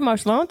 physical or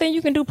emotional. The only thing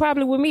you can do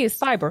probably with me is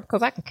cyber,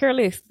 because I can care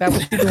less about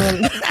what you're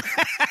doing.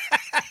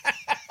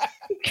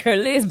 Care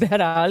less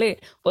about all that.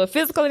 But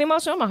physical and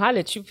emotional, I'm going to holler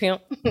at you,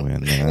 pimp. Well,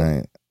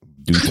 man,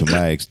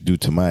 due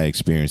to my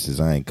experiences,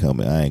 I ain't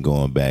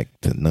going back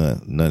to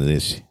none of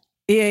this shit.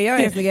 Yeah, y'all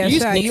have to get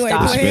shot. You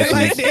ain't playing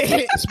like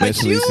that.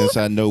 Especially since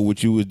I know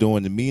what you was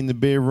doing to me in the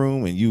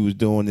bedroom and you was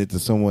doing it to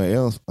someone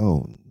else.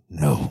 Oh,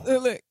 no.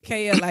 Look,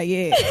 KL like,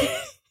 yeah.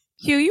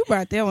 Q, you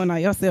brought that one on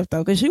yourself,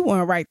 though, because you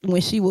weren't right when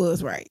she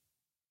was right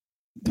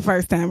the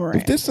first time around.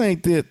 If this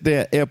ain't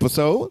that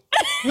episode.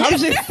 I'm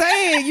just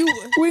saying,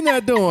 we're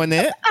not doing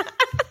that.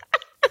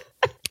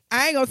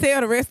 I ain't going to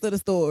tell the rest of the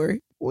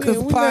story. We're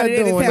not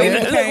doing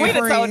that. We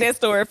done told that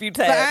story a few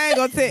times. So I ain't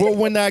gonna tell. Well,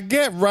 when I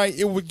get right,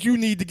 it was you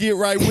need to get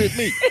right with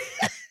me.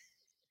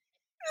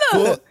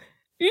 Look,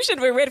 you should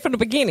have been ready from the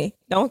beginning.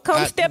 Don't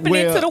come stepping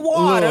into the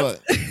water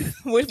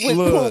with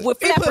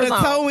flappers put a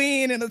on. toe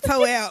in and a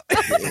toe out.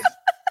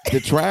 The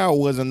trial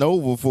wasn't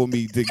over for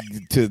me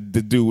to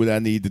do what I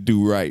need to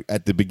do right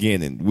at the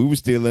beginning. We were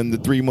still in the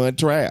 3-month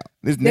trial.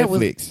 This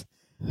Netflix.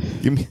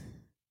 Give me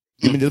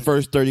the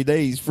first 30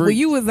 days free. Well,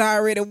 you was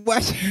already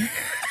watching.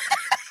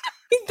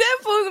 That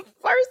was the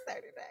first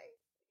 30 days.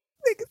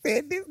 Nigga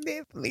said this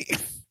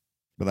Netflix.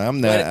 But I'm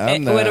not.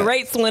 Well, the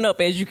rates went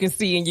up, as you can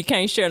see, and you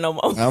can't share no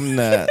more. I'm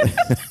not.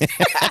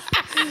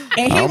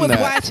 And he was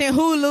watching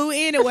Hulu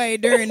anyway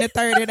during the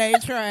 30-day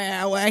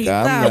trial while he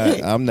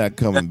thought. I'm not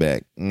coming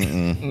back.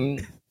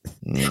 Mm-mm.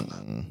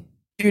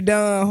 You're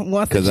done.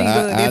 Once because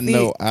I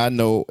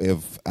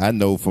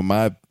know from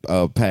my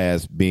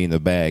past being a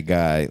bad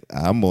guy,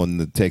 I'm on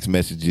the text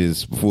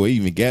messages before it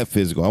even got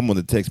physical. I'm on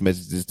the text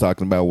messages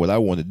talking about what I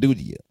want to do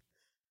to you.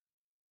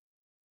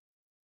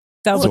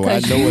 So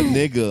I know a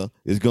nigga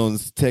is going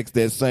to text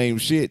that same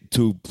shit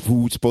to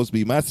who's supposed to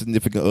be my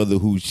significant other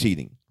who's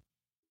cheating.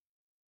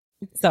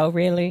 So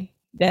really?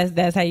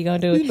 That's how you gonna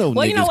do it.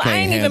 Niggas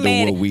can't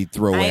handle what we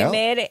throw out.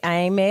 I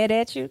ain't mad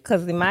at you,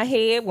 because in my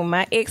head, when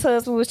my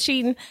ex-husband was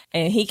cheating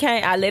and he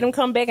came, I let him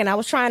come back and I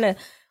was trying to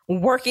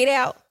work it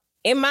out.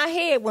 In my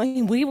head,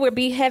 when we would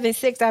be having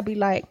sex, I'd be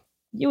like,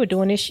 you were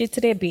doing this shit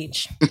to that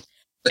bitch.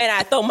 And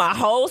I throw my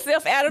whole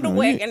self out of the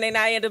whack, and then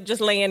I end up just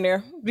laying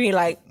there being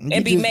like,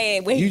 and be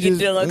mad when he get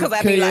done, because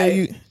I be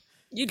like,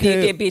 you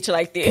did that bitch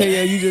like that.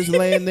 Yeah, you just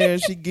laying there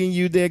and she getting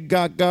you that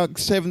gok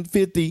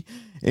 750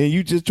 and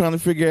you just trying to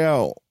figure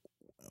out,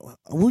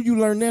 where you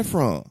learn that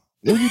from?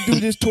 Where you do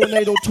this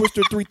tornado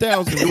twister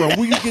 3000 from?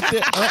 Where you get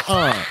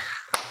that?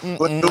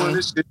 What doing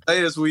this shit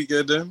last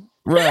weekend then?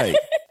 Right.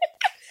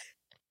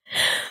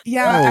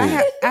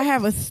 Yeah, I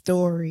have a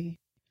story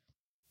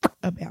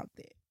about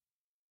that.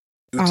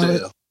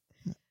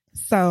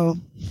 So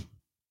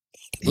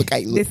look.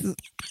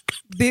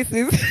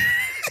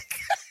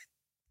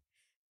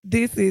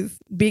 This is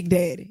Big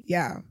Daddy,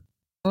 y'all.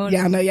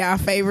 Y'all know y'all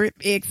favorite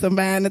ex of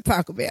mine to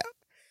talk about.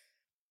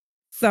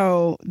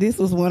 So this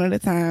was one of the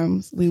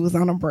times we was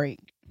on a break,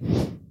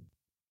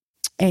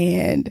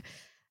 and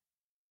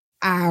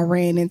I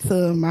ran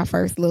into my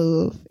first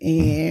love,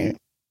 and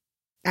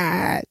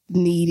I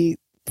needed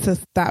to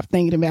stop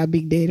thinking about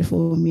Big Daddy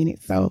for a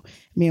minute. So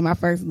me and my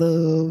first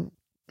love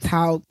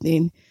talked,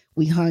 and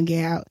we hung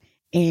out,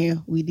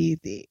 and we did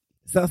that.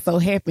 So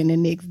happened the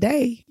next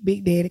day,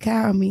 Big Daddy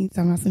called me,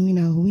 talking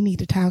about, we need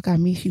to talk. I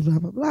miss you, blah,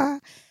 blah, blah.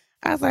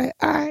 I was like,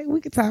 all right, we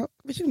could talk.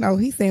 But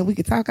he's saying we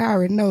could talk. I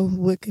already know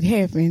what could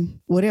happen,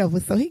 whatever.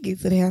 So he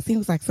gets to the house. He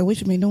was like, so what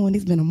you been doing?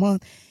 It's been a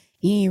month.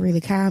 You ain't really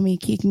called me,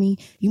 kicked me.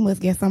 You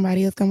must get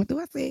somebody else coming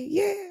through. I said,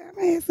 yeah,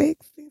 I had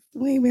sex.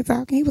 We ain't been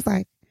talking. He was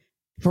like,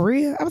 for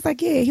real? I was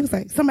like, yeah. He was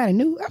like, somebody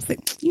new? I was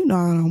like, I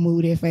don't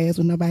move that fast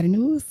with nobody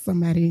new. It's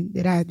somebody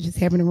that I just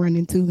happened to run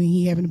into, and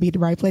he happened to be at the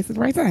right place at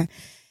the right time.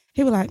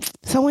 He was like,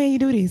 so when you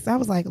do this? I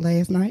was like,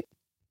 last night.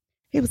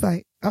 He was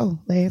like, oh,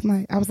 last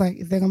night. I was like,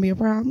 is that going to be a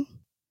problem?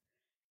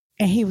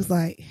 And he was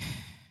like,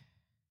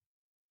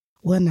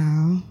 well,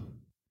 no.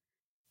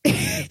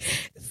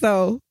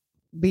 So,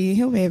 me and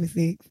him having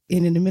sex,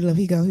 and in the middle of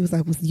he was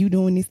like, was you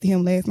doing this to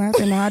him last night? I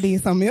said, no, I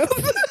did something else.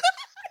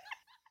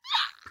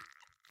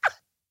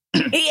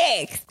 He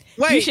asked.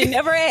 Wait. You should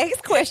never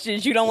ask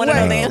questions you don't want to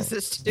know the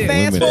answers to.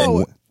 Fast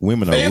forward.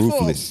 Women are Fast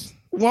ruthless.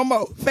 Forward. One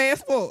more.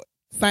 Fast forward.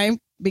 Same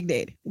Big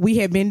Daddy. We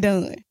had been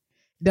done.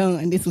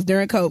 This was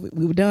during COVID.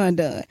 We were done.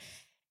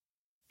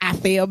 I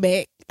fell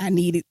back. I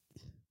needed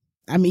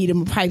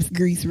my pipes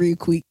greased real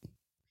quick.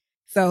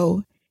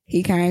 So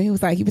he came. He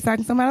was like, you been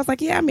talking to somebody? I was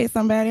like, yeah, I met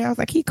somebody. I was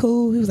like, he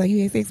cool. He was like,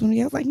 you had sex with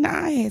me? I was like,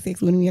 nah, I had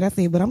sex with me. And I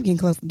said, but I'm getting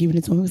close to giving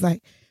it to him. He was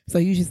like, so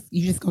you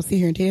just gonna sit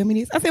here and tell me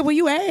this? I said, well,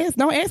 you asked.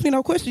 Don't ask me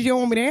no questions you don't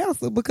want me to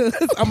answer because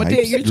I'm gonna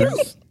tell you the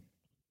truth.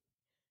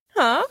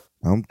 Huh?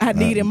 I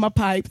needed my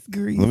pipes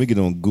greased. Let me get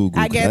on Google.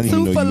 I got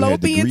 2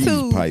 fallopian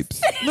tubes.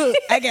 Pipes. Look,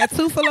 I got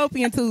 2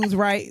 fallopian tubes,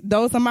 right?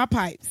 Those are my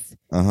pipes.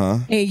 Uh-huh.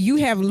 And you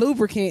have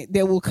lubricant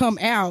that will come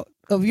out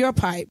of your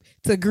pipe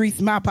to grease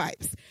my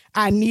pipes.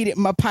 I needed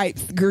my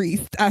pipes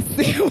greased. I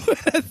said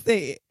what I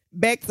said.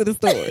 Back to the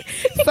story.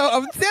 So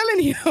I'm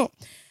telling him,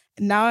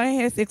 no, I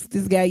ain't had sex with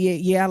this guy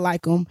yet. Yeah, I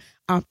like him.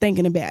 I'm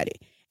thinking about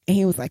it. And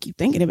he was like, you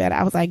thinking about it?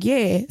 I was like,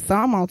 yeah. So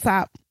I'm on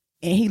top.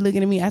 And he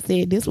looking at me. I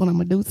said, this one I'm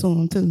going to do to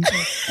him, too.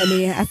 And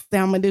then I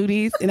said, I'm going to do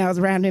this. And I was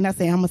around and I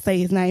said, I'm going to say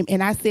his name.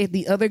 And I said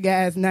the other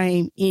guy's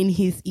name in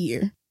his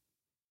ear.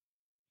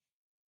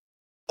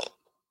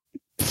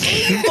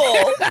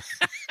 Evil.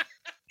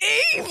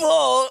 Evil.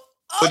 Oh,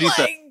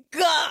 my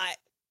God.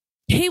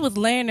 He was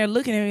laying there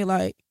looking at me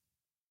like,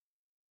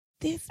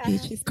 this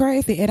bitch is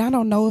crazy. And I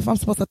don't know if I'm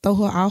supposed to throw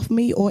her off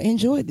me or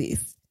enjoy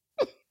this.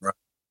 Right.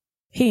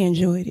 He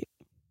enjoyed it.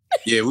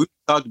 Yeah, we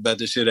talked about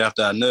this shit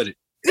after I nutted.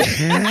 Look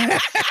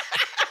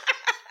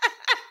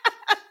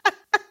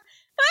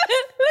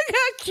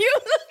how cute.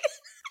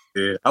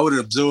 Yeah, I would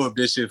have absorbed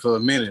this shit for a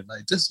minute.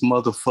 Like, this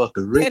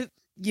motherfucker, Rick.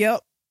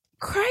 Yep.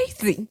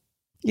 Crazy.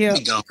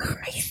 Yep.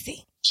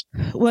 Crazy.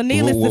 Well,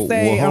 needless to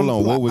say, hold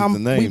on. What was the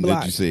name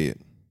that you said?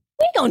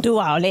 We gonna do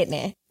all that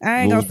now. I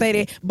ain't gonna say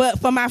that. But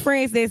for my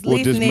friends that's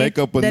listening, just make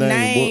up a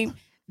name.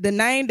 The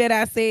name that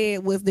I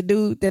said was the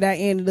dude that I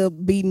ended up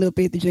beating up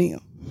at the gym.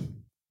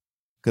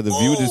 Because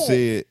if you just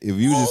said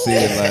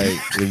like,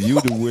 if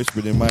you'd have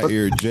whispered in my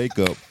ear,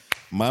 Jacob,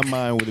 my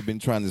mind would have been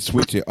trying to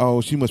switch it.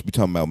 Oh, she must be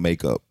talking about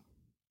makeup.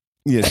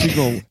 Yeah, she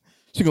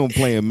gonna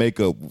play in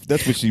makeup.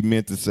 That's what she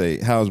meant to say.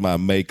 How's my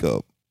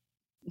makeup?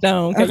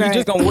 No, because you're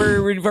just gonna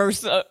word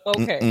reverse.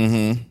 Okay.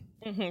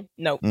 Mm-hmm. Mm-hmm.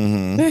 Nope.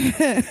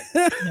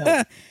 Mm-hmm.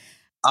 No.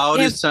 All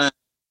this time,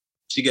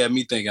 she got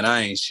me thinking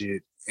I ain't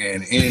shit,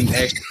 and in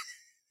actual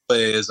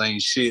players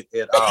ain't shit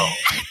at all.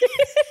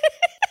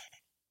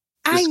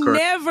 I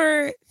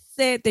never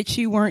said that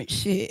you weren't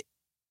shit.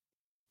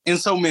 In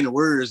so many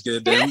words,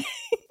 goddamn.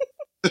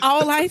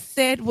 All I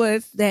said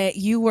was that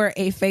you were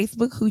a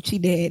Facebook hoochie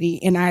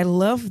daddy, and I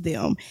love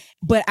them.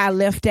 But I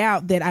left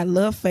out that I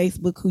love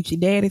Facebook hoochie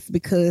daddies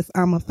because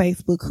I'm a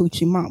Facebook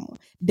hoochie mama.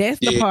 That's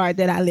the part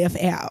that I left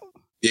out.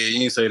 Yeah,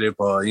 you ain't say that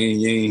part.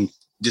 You ain't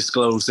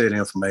disclose that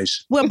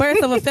information. Well,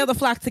 birds of a feather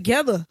flock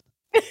together.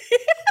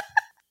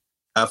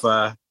 High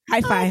five.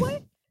 High five.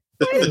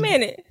 Wait a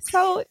minute.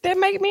 So that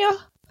make me a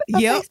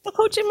Facebook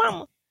hoochie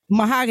mama.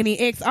 Mahogany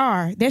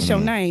XR. That's your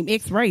name.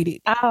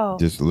 X-rated. Oh.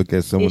 Just look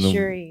at some of them.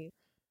 Sure is.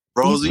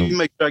 Rosie, you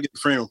make sure I get the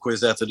friend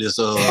request after this.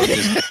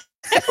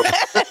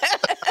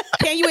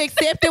 Can you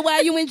accept it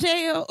while you in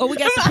jail, or we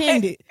got to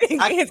pend it?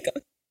 I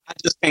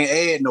just can't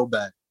add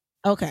nobody.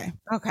 Okay.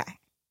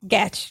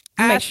 Gotcha.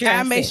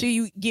 I make sure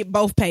you get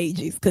both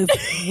pages because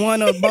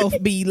one or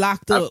both be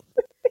locked up.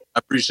 I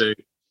appreciate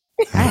it.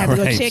 I have to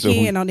go check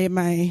in on that,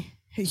 man.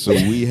 So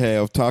we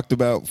have talked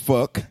about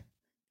fuck,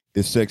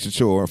 this sexual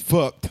chore,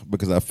 fucked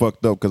because I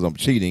fucked up because I'm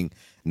cheating.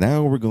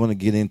 Now we're going to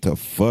get into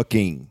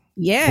fucking.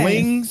 Yeah.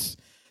 Flings,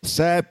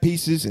 side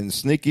pieces, and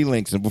sneaky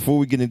links. And before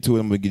we get into it,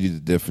 I'm going to give you the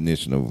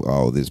definition of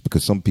all this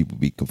because some people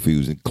be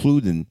confused,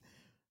 including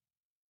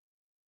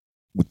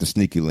with the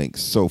sneaky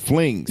links. So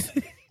flings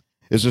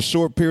is a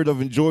short period of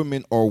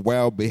enjoyment or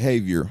wild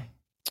behavior.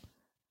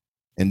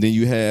 And then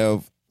you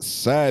have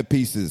side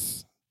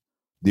pieces.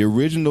 The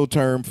original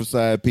term for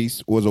side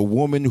piece was a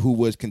woman who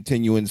was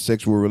continuing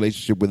sexual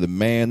relationship with a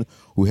man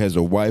who has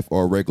a wife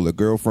or a regular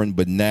girlfriend.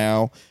 But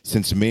now,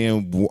 since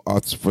men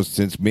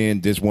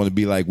just want to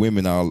be like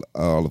women all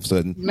of a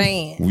sudden,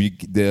 man,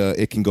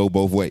 it can go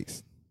both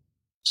ways.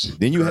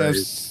 Then you have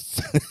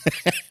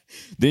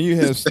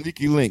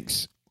sneaky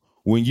links.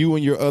 When you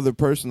and your other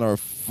person are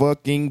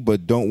fucking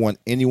but don't want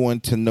anyone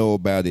to know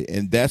about it.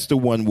 And that's the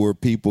one where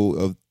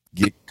people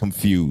get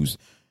confused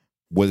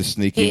what a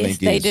sneaky link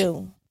is. Yes, they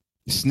do.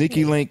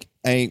 Sneaky link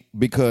ain't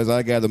because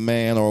I got a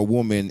man or a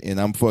woman and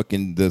I'm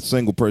fucking the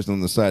single person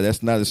on the side.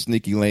 That's not a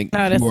sneaky link.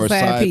 No, that's you are a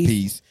side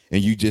piece.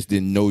 And you just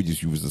didn't know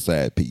you was a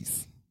side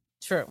piece.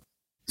 True.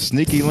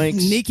 Sneaky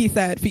links. Sneaky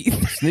side piece.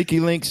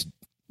 Sneaky links.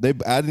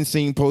 I didn't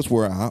see posts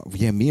where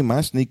me and my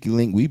sneaky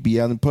link, we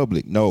be out in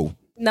public. No,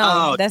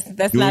 that's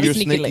not a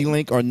sneaky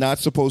link. Are not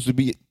supposed to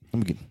be.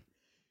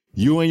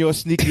 You and your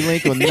sneaky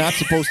link are not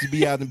supposed to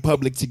be out in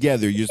public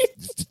together. You're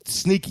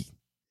sneaky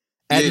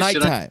at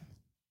nighttime.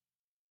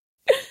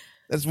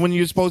 That's when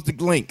you're supposed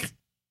to link.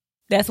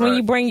 That's when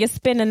you bring your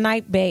spend the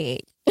night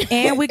bag.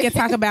 And we can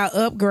talk about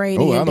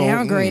upgrading and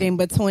downgrading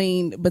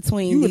between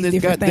you and these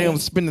this goddamn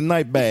things. spend the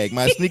night bag.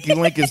 My sneaky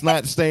link is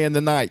not staying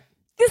the night.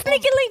 The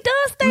sneaky link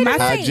does stay the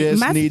night. I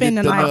just needed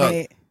the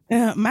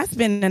nut. My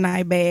spend the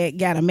night bag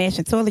got a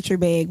matching toiletry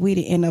bag with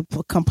it in a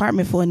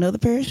compartment for another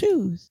pair of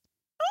shoes.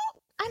 Oh,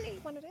 I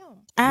need one of them.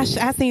 I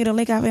seen you the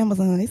link off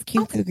Amazon. It's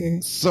cute too,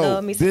 girl. So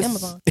this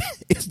Amazon.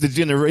 is the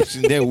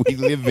generation that we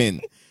live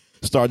in,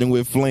 starting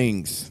with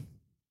flings.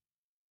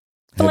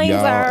 Flings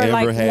are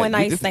like one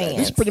night stands.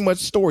 This is pretty much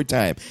story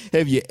time.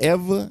 Have you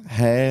ever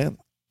had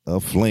a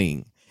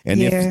fling? And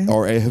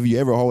have you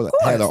ever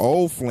had an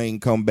old fling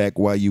come back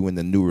while you in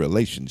the new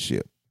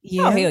relationship?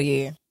 Yeah. Oh, hell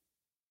yeah.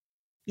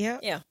 Yeah.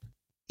 Yeah.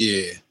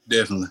 Yeah,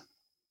 definitely.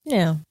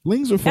 Yeah.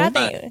 Flings are fun.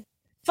 I think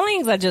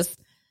flings are just,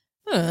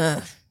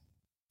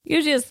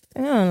 you just,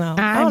 I don't know.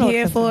 I'm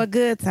here for a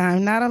good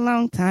time, not a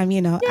long time,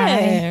 you know.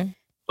 Yeah.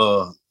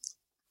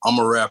 I'm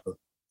a rapper,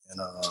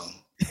 and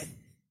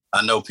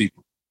I know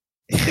people.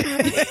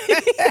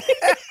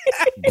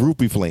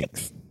 Groupie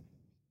flings.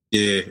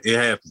 Yeah, it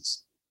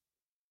happens.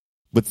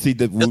 But see,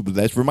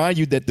 let's remind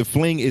you that the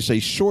fling is a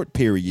short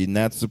period,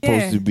 not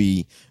supposed to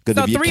be.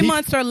 So 3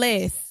 months or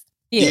less.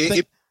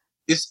 Yeah,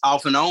 it's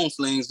off and on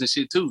flings and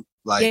shit too.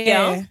 Like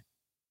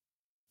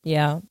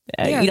Yeah.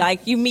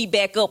 You meet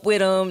back up with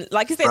them.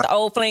 Like you said, the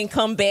old fling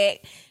come back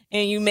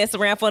and you mess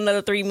around for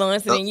another 3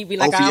 months and then you be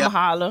like, I'm a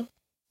holler.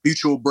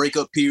 Mutual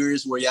breakup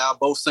periods where y'all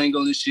both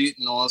single and shit.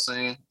 You know what I'm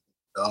saying?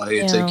 Go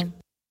ahead, take it.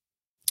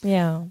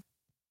 Yeah.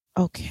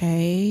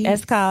 Okay.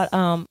 That's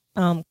called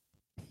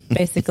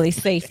basically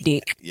safe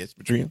dick. Yes,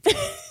 Patricia.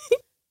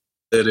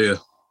 That is.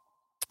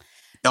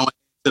 Don't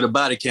to the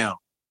body count.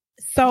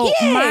 So you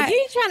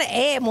ain't trying to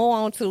add more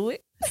onto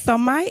it. So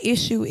my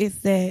issue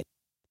is that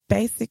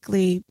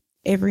basically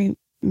every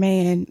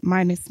man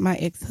minus my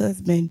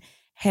ex-husband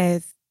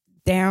has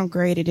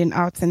downgraded and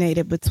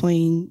alternated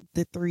between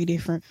the 3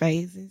 different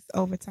phases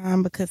over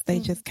time because they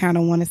just kind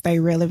of want to stay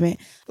relevant.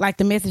 Like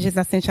the messages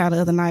I sent y'all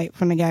the other night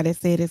from the guy that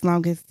said, as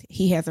long as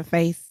he has a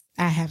face,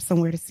 I have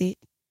somewhere to sit.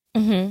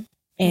 Mm-hmm.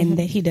 And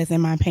that he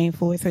doesn't mind paying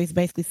for it. So he's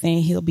basically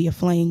saying he'll be a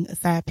fling, a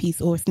side piece,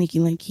 or a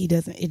sneaky link.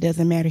 It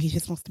doesn't matter. He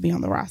just wants to be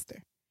on the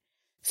roster.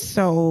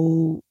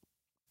 So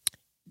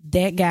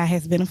that guy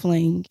has been a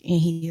fling, and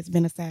he has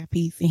been a side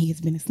piece, and he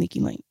has been a sneaky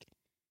link.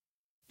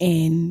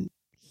 And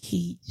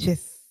he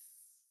just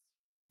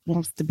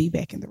wants to be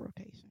back in the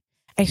rotation.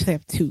 I actually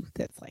have 2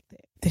 that's like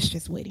that. That's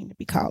just waiting to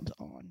be called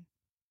on.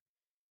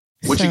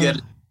 What you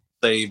got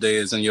saved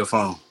as in your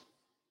phone?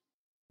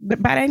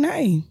 By their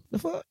name. The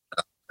fuck?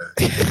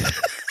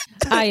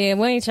 Oh yeah,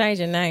 we ain't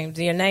changing names.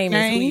 Your name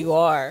is who you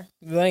are.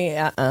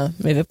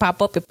 If it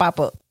pop up, it pop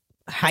up.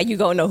 How you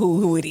gonna know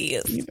who it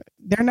is?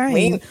 Their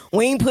name.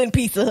 We ain't putting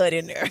Pizza Hut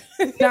in there.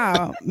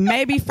 No,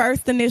 maybe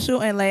first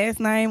initial and last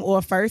name,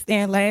 or first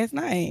and last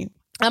name.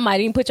 I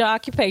might even put your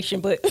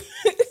occupation, but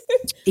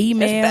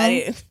email.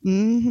 That's about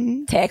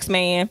it. Tax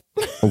man.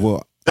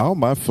 Well, all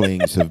my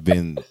flings have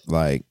been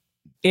like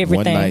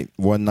everything.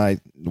 One night,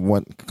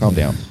 calm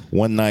down.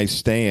 One night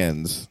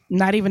stands.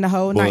 Not even the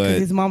whole night because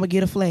his mama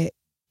get a flat.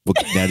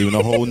 Not even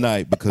the whole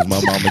night because my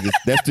mama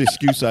that's the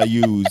excuse I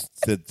use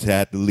to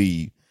have to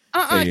leave.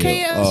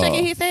 KL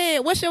shaking his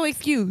head. What's your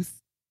excuse?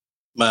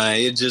 Man,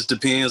 it just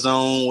depends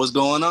on what's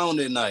going on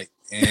that night.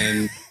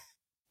 And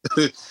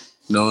you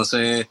know what I'm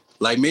saying?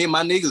 Like me and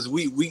my niggas,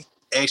 we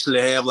actually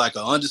have like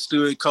an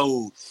understood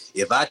code.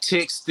 If I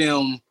text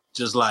them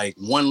just like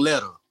one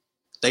letter,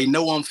 they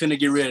know I'm finna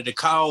get ready to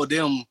call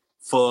them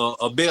for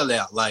a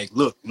bailout. Like,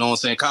 look, you know what I'm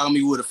saying? Call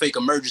me with a fake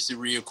emergency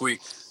real quick.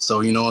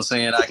 So, you know what I'm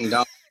saying? I can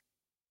go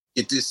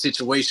get this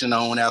situation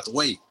on out the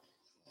way. You know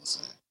what I'm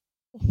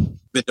saying?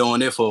 Been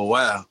doing it for a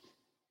while.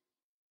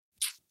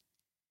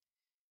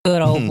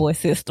 Good old boy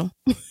system.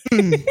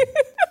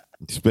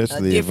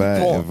 Especially if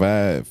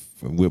I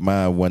with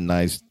my one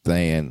night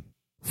stand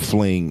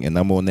fling and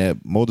I'm on that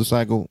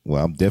motorcycle,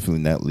 well, I'm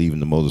definitely not leaving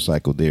the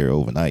motorcycle there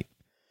overnight.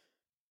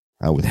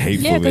 I would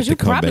hate for it to come back outside. Yeah, because you're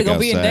probably going to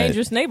be in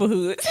dangerous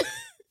neighborhoods.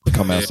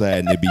 Come outside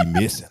and it be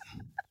missing.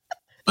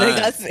 Like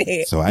I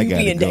said, so I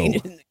gotta go.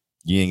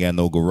 You ain't got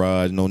no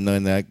garage, no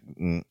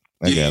nothing.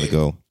 I gotta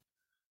go.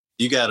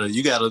 You gotta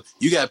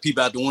peep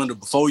out the window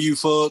before you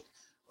fuck.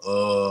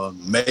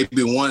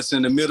 Maybe once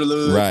in the middle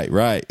of it.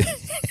 Right.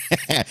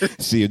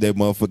 See if that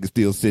motherfucker's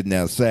still sitting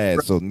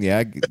outside. So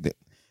yeah,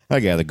 I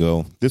gotta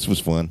go. This was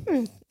fun.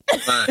 And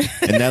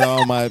not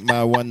all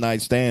my one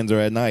night stands are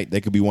at night.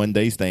 They could be 1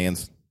 day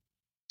stands.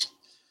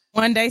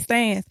 1 day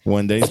stands.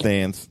 1 day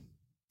stands.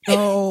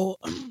 So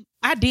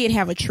I did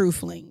have a true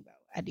fling though.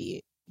 I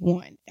did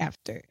one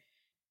after.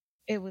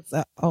 It was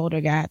an older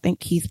guy. I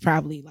think he's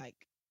probably like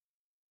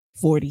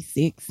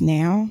 46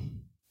 now.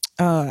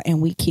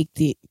 And we kicked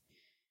it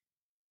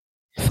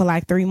for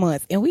like 3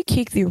 months. And we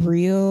kicked it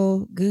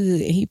real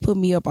good. He put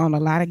me up on a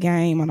lot of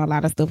game, on a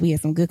lot of stuff. We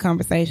had some good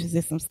conversations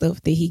and some stuff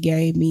that he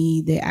gave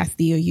me that I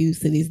still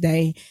use to this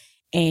day.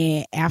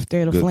 And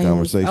after the fling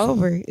was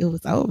over, it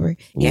was over.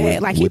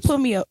 Yeah, he put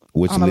me up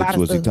which on a lot of stuff.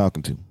 Which lips was he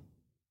talking to?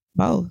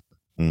 Both.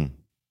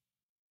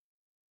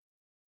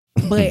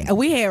 But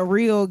we had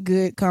real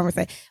good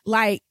conversation.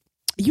 Like,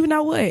 you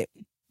know what?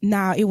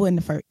 Nah, it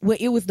wasn't the first. Well,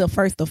 it was the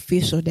first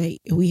official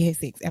date. We had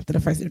sex after the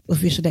first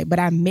official date. But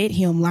I met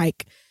him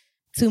like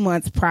 2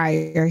 months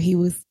prior. He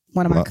was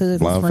one of my cousin's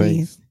blonde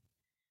friends. Face?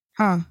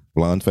 Huh?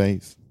 Blonde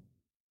face?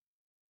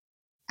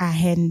 I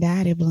hadn't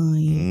dyed it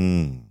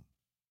blonde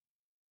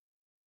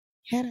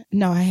yet.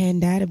 No, I hadn't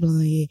dyed it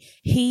blonde yet.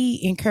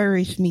 He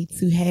encouraged me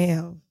to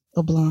have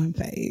a blonde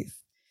face.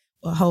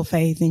 A whole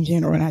face in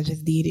general. And I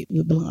just did it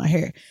with blonde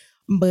hair.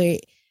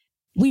 But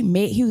we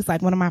met, he was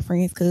like one of my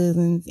friend's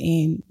cousins,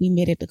 and we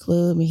met at the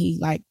club, and he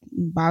like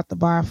bought the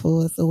bar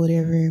for us or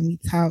whatever, and we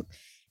talked,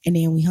 and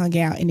then we hung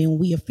out, and then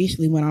we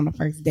officially went on the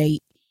first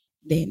date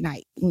that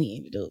night. We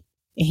ended up,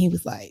 and he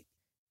was like,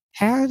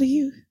 "How old are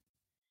you?"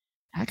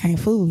 I can't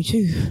fool with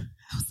you.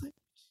 I was like,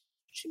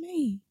 "What you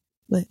mean?"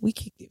 But we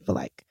kicked it for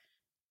like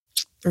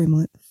 3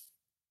 months.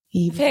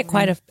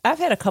 I've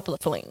had a couple of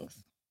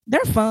flings.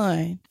 They're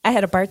fun. I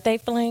had a birthday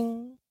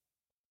fling.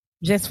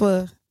 Just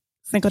for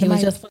Cinco de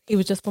Mayo. It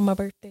was just for my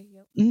birthday.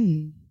 Yep.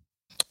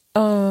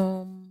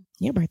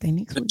 Your birthday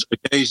next week.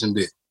 Occasion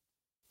did.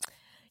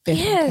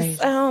 Yes.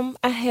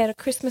 I had a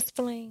Christmas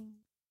fling.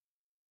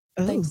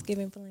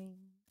 Thanksgiving fling.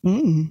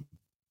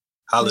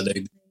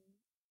 Holiday.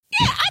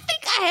 Yeah, I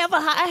think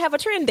I have a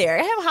trend there.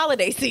 I have a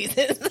holiday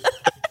season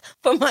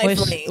for my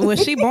fling.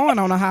 Was she born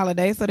on a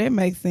holiday, so that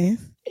makes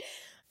sense.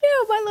 Yeah,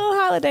 my little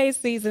holiday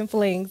season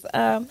flings.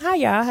 Hi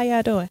y'all. How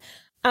y'all doing?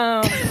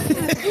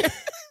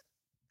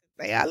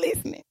 They are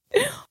listening.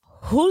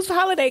 Whose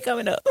holiday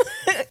coming up?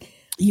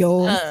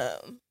 Yours.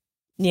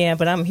 Yeah,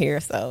 but I'm here,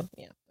 so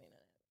yeah.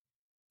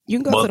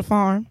 You can go to the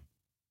farm.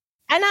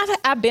 And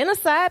I've been a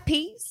side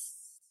piece.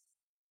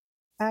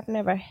 I've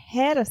never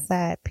had a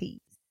side piece.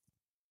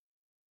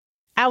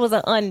 I was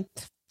an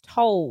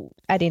untold.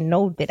 I didn't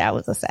know that I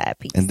was a side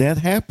piece. And that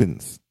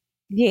happens.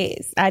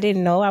 Yes, I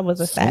didn't know I was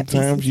a side piece.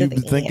 Sometimes you be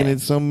thinking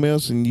it's something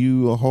else and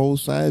you a whole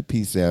side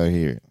piece out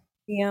here.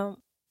 Yeah.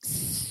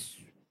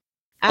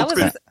 I've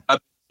been a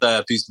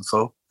side piece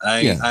before. I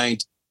ain't, you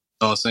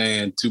know what I'm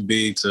saying,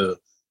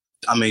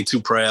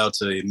 too proud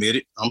to admit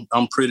it.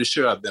 I'm pretty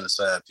sure I've been a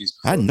side piece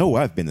before. I know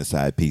I've been a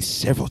side piece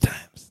several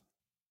times.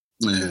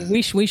 Yeah.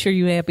 We sure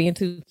you have been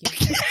too.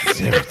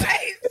 Several times.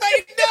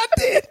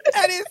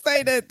 I didn't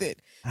say nothing.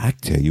 I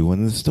tell you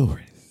one of the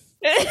stories.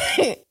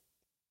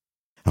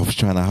 I was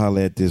trying to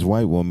holler at this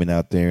white woman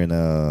out there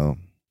in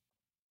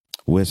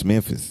West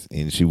Memphis,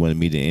 and she wanted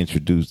me to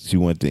introduce.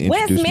 Me to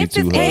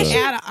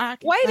her.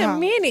 Wait a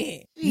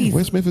minute.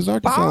 West Memphis,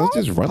 Arkansas. I was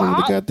just running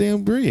the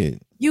goddamn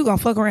bread. You gonna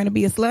fuck around and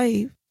be a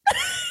slave?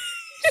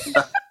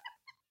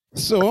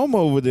 So I'm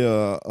over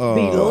there.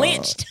 Be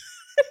lynched.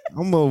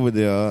 I'm over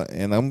there,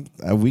 and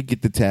we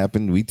get to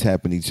tapping. We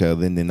tapping each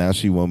other, and then now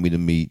she want me to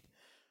meet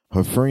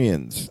her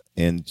friends,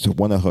 and so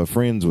one of her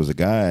friends was a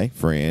guy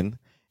friend,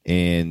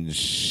 and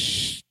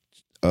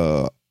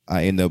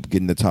I end up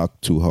getting to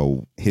talk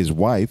to his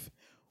wife,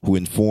 who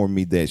informed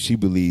me that she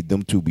believed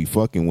them two be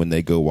fucking when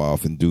they go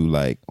off and do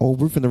like, oh,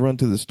 we're finna run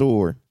to the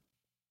store,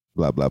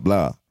 blah blah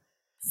blah.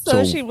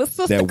 So she was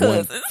sister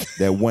cousins.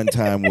 That one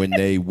time when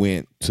they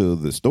went to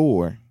the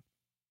store,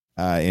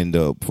 I end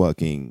up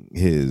fucking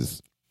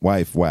his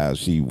wife while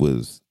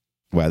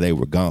they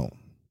were gone.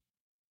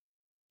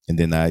 And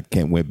then I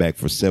went back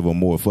for several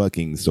more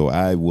fucking, so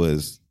I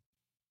was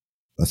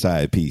a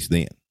side piece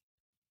then.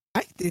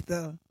 I did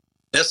though.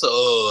 That's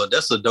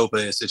a dope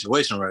ass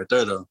situation right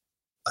there though.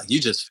 Like you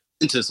just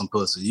into some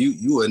pussy.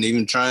 You wasn't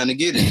even trying to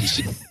get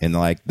it. And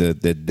like the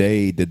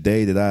day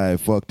that I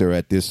fucked her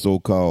at this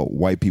so-called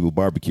white people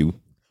barbecue,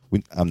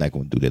 I'm not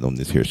going to do that on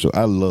this here show.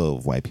 I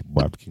love white people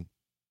barbecue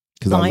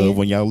because I love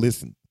when y'all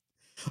listen.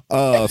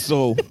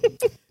 So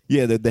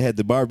yeah, they had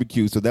the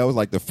barbecue. So that was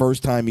like the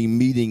first time me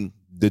meeting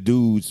the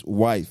dude's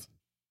wife,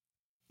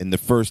 and the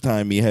first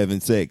time me having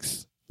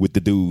sex with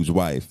the dude's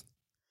wife,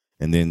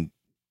 and then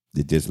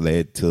it just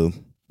led to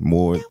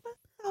more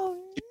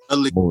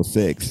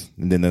sex.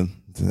 And then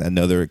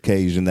another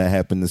occasion that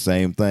happened the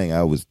same thing.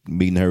 I was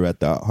meeting her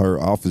at her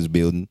office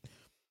building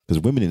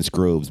because women in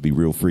scrubs be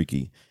real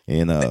freaky,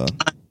 and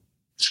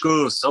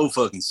scrubs so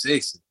fucking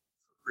sexy,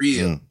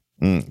 real.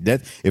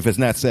 That if it's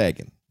not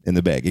sagging in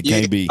the back, it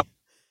can't be.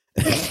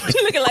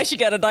 Looking like she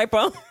got a diaper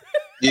on.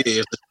 Yeah,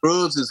 if the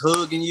scrubs is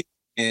hugging you,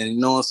 and you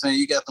know what I'm saying,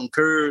 you got them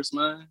curves,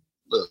 man.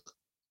 Look,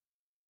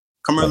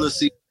 come here, let's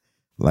see.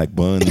 Like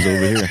Buns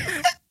over here,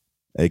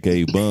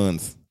 aka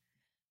Buns.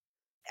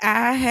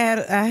 I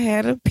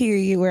had a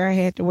period where I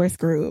had to wear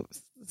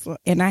scrubs,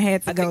 and I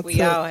had to go. We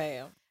all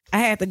have. I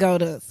had to go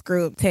to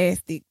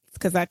Scrubtastic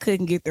because I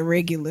couldn't get the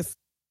regular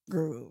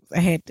scrubs. I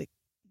had to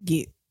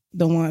get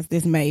the ones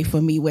that's made for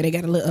me, where they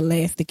got a little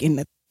elastic in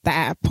the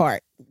thigh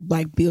part,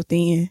 like built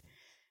in.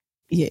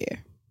 Yeah.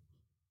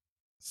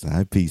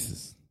 Side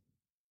pieces.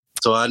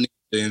 So I need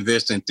to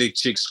invest in thick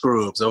chick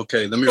scrubs.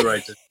 Okay, let me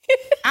write this.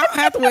 I don't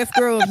have to wear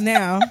scrubs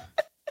now.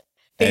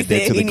 Add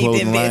that to the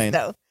clothing line.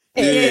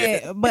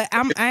 Yeah, but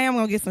I am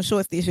gonna get some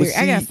shorts this year.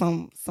 I got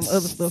some other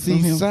stuff from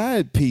him.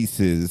 Side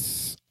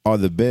pieces are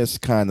the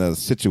best kind of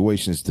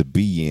situations to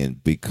be in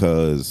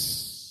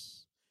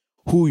because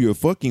who you're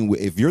fucking with,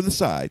 if you're the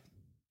side,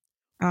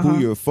 who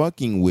you're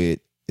fucking with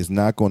is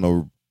not going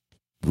to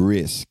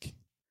risk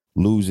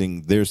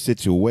losing their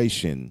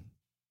situation.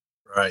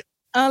 Right.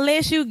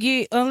 Unless you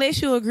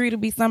agree to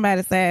be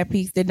somebody's side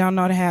piece that don't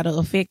know how to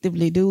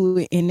effectively do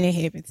it, and that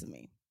happened to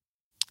me.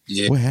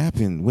 Yeah. What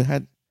happened?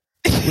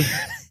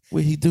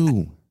 What he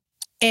do?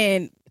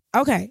 And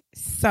okay,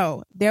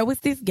 so there was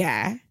this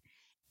guy,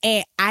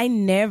 and I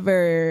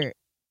never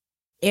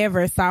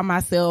ever saw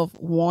myself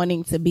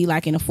wanting to be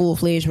like in a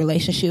full-fledged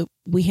relationship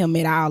with him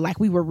at all. Like,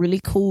 we were really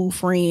cool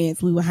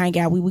friends. We would hang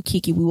out. We would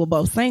kick it. We were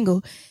both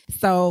single.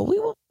 So we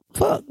would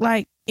fuck,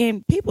 like,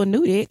 and people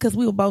knew that because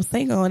we were both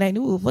single and they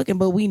knew we were fucking,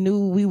 but we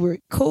knew we were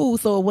cool,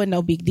 so it wasn't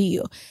no big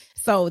deal.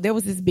 So there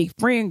was this big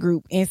friend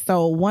group. And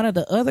so one of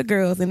the other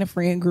girls in the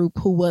friend group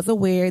who was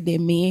aware that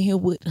me and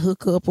him would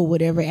hook up or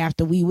whatever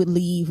after we would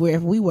leave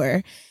wherever we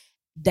were,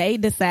 they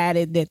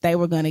decided that they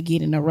were going to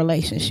get in a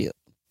relationship.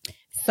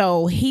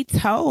 So he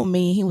told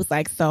me, he was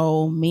like,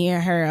 so me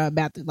and her are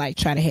about to like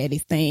try to have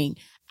this thing.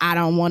 I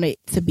don't want it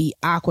to be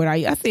awkward.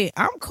 I said,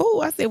 I'm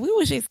cool. I said, we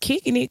was just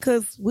kicking it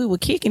because we were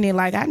kicking it.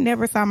 Like, I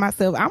never saw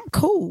myself, I'm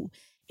cool.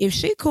 If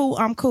she cool,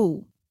 I'm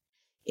cool.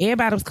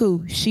 Everybody was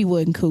cool. She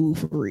wasn't cool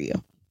for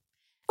real.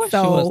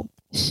 So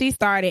she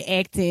started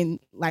acting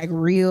like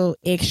real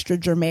extra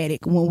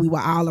dramatic when we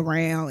were all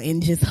around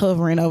and just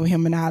hovering over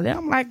him and all that.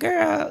 I'm like,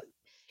 girl,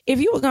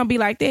 if you were going to be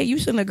like that, you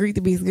shouldn't agree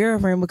to be his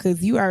girlfriend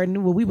because you already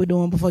knew what we were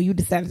doing before you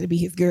decided to be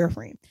his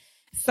girlfriend.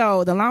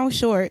 So the long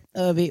short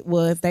of it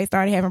was they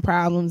started having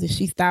problems and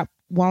she stopped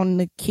wanting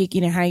to kick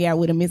it and hang out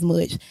with him as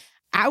much.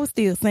 I was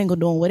still single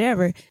doing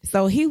whatever.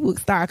 So he would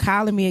start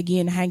calling me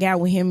again to hang out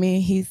with him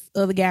and his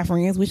other guy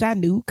friends, which I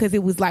knew because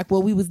it was like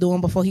what we was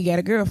doing before he got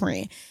a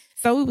girlfriend.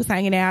 So we was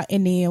hanging out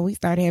and then we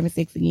started having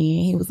sex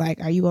again. He was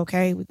like, are you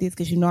okay with this?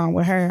 Because you know I'm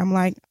with her. I'm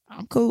like,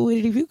 I'm cool with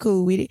it if you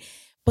cool with it.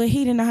 But he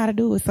didn't know how to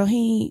do it. So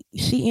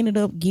she ended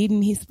up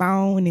getting his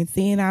phone and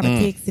seeing all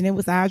the texts, and it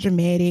was all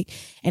dramatic,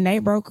 and they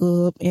broke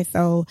up. And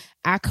so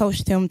I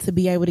coached him to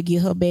be able to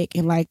get her back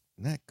in like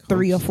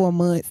 3 or 4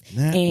 months.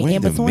 And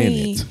in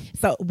between,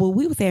 so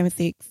we was having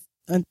sex,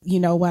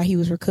 while he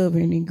was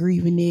recovering and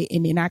grieving it.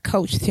 And then I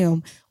coached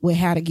him with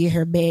how to get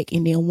her back.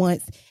 And then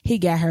once he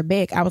got her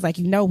back, I was like,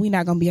 we're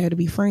not going to be able to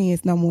be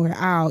friends no more at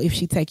all if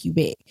she take you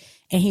back.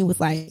 And he was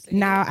like,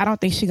 nah, I don't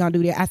think she's going to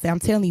do that. I said, I'm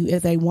telling you,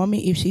 as a woman,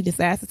 if she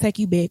decides to take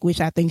you back, which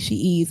I think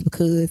she is,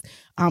 because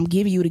I'm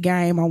giving you the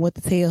game on what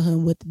to tell her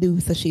and what to do,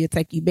 so she'll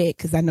take you back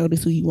because I know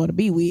this who you want to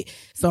be with.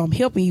 So I'm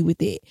helping you with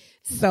that.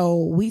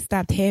 So we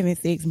stopped having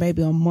sex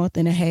maybe a month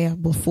and a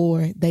half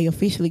before they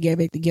officially got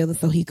back together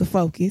so he could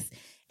focus.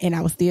 And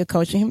I was still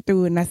coaching him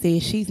through it. And I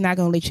said, she's not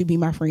going to let you be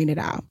my friend at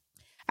all.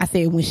 I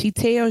said, when she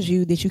tells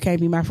you that you can't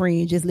be my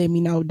friend, just let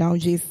me know. Don't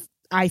just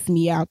ice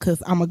me out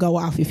because I'm going to go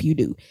off if you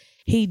do.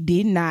 He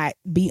did not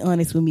be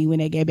honest with me when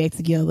they got back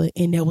together.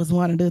 And that was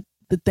one of the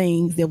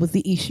things that was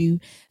the issue.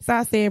 So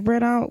I said,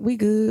 bro, we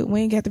good.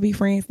 We ain't got to be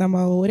friends no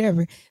more or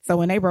whatever. So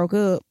when they broke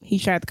up, he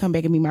tried to come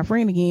back and be my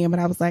friend again. But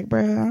I was like,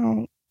 bro, I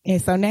don't.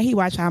 And so now he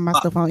watch all my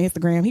stuff on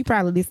Instagram. He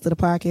probably listens to the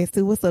podcast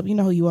too. What's up? You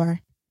know who you are.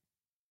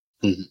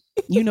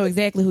 You know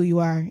exactly who you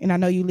are. And I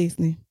know you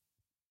listening.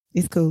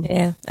 It's cool.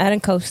 Yeah. I done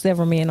coached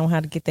several men on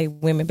how to get their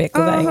women back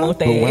because I ain't want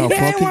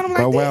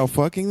that. While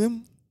fucking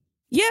them?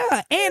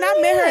 Yeah, and I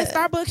met her at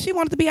Starbucks. She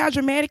wanted to be all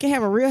dramatic and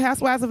have a Real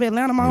Housewives of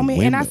Atlanta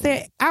moment. And I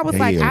said, I was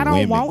like, I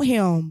don't want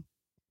him.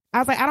 I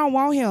was like, I don't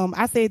want him.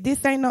 I said,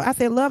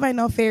 love ain't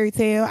no fairy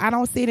tale. I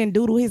don't sit and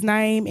doodle his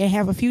name and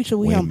have a future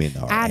with him.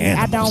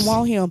 I don't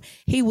want him.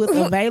 He was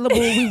available.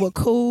 We were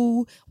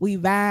cool. We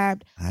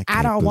vibed.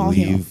 I don't want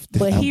him.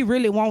 But you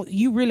really want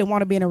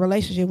to be in a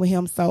relationship with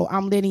him. So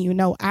I'm letting you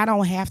know, I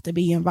don't have to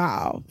be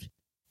involved.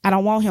 I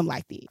don't want him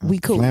like that. We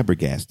cool.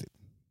 Flabbergasted.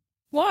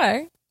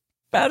 Why?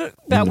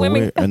 About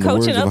women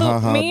coaching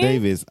other men?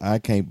 Davis, I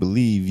can't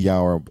believe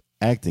y'all are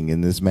acting in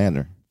this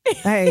manner.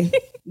 Hey,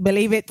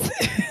 believe it.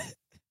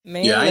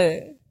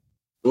 Man,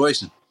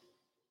 situation.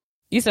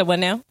 You said what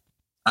now?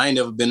 I ain't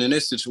never been in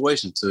this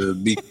situation to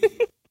be,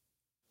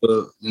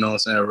 a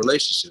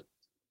relationship.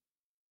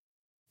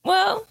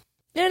 Well,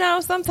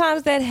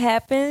 sometimes that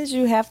happens.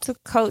 You have to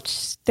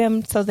coach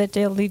them so that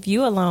they'll leave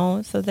you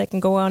alone so they can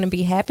go on and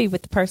be happy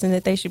with the person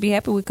that they should be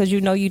happy with because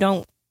you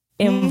don't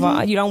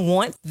involve, you don't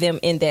want them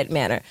in that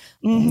manner.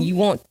 You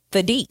want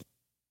the D.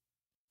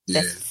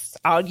 That's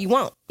all you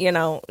want, and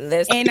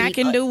I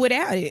can do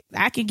without it.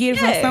 I can get it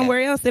from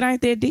somewhere else that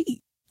ain't that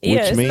deep.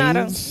 Which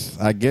means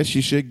I guess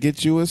you should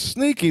get you a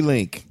sneaky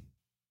link.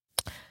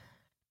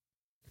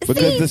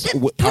 Because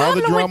all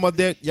the drama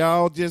that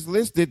y'all just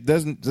listed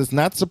is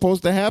not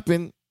supposed to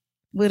happen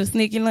with a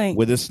sneaky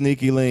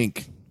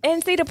link.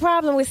 And see, the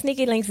problem with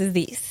sneaky links is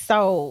this.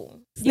 So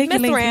sneaky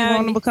links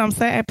want to become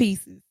side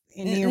pieces.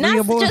 And then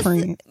real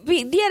boyfriend.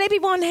 They be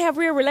wanting to have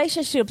real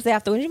relationships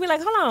afterwards. You be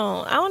like, hold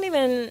on, I don't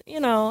even,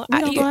 you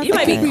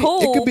might be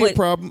cool. It could be a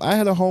problem. I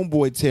had a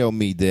homeboy tell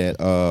me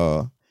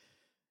that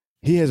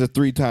he has a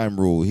 3-time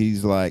rule.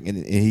 He's like,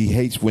 and he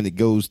hates when it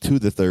goes to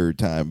the 3rd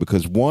time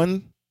because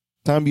 1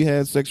 time you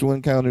had sexual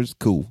encounters,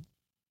 cool.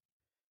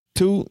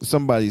 2,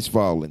 somebody's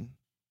falling.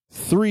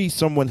 3,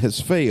 someone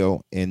has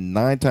failed, and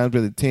 9 times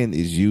out of 10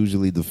 is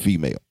usually the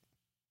female.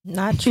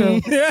 Not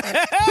true.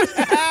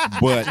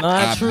 But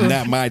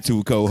not my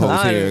 2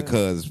 co-hosts here,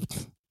 because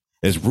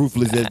as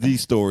ruthless as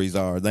these stories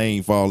are, they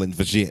ain't falling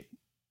for shit.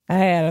 I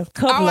had a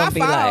couple of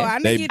them. I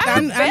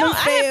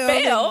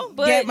failed,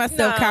 but get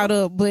myself caught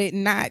up, but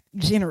not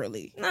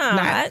generally.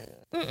 Not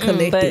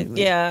collectively. But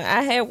yeah,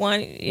 I had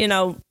one, you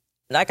know,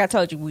 like I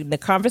told you, the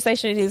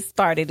conversation is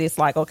started. It's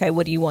like, okay,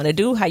 what do you want to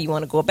do? How you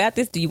want to go about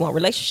this? Do you want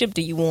relationship?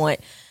 Do you want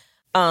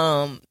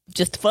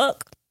just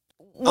fuck?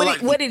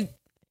 I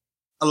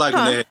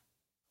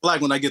like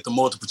when I get the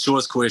multiple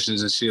choice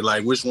questions and shit,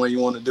 like which one you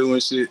want to do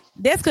and shit.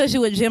 That's because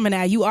you a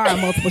Gemini. You are a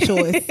multiple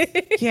choice.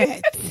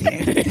 Yeah.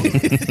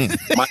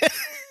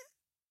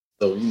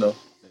 So, you know.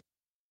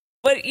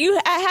 But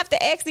I have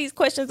to ask these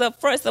questions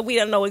up front so we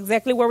don't know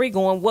exactly where we're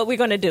going, what we're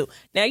going to do.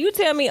 Now, you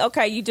tell me,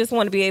 okay, you just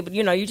want to be able,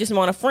 you know, you just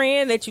want a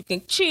friend that you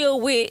can chill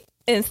with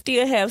and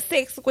still have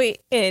sex with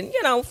and,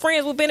 you know,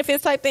 friends with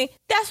benefits type thing.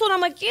 That's what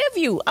I'm going to give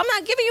you. I'm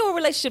not giving you a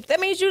relationship. That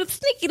means you're the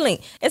sneaky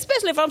link,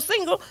 especially if I'm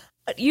single.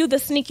 You the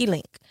sneaky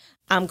link.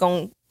 I'm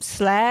going to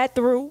slide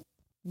through,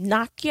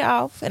 knock you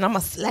off, and I'm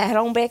going to slide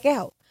on back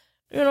out.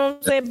 You know what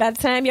I'm saying? By the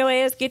time your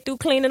ass get through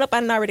cleaning up, I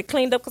done already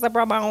cleaned up because I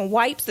brought my own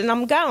wipes and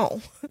I'm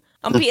gone.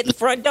 I'm be at the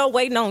front door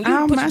waiting on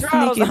you. Put my your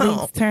drawers sneaky on.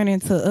 links turn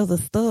into other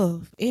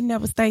stuff. It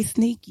never stays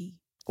sneaky.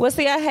 Well,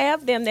 see, I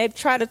have them. They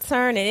try to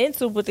turn it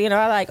into, but you know,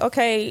 I like,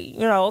 okay,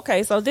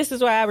 so this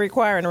is what I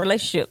require in a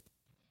relationship.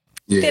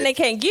 Yeah. Then they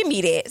can't give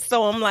me that.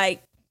 So I'm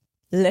like,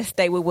 let's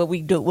stay with what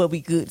we do, what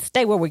we good.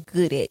 Stay where we're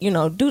good at. You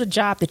know, do the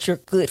job that you're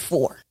good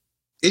for.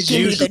 It's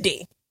usually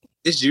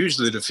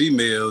the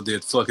female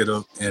that fuck it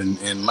up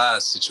in my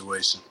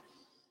situation.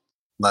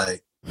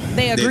 Like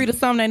they agree to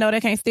something they know they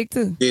can't stick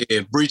to.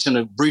 Yeah, breach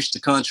the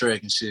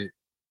contract and shit.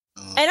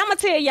 And I'm gonna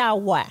tell y'all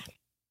why.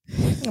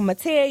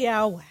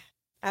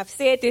 I've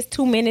said this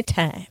too many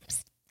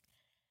times.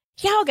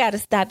 Y'all gotta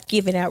stop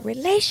giving out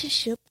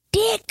relationship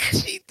dick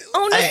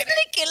on the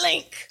sneaky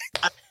link.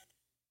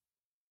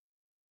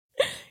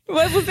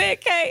 What was that,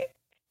 Kay?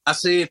 I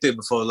said that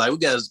before. Like, we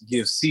gotta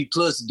give C+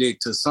 dick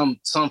to some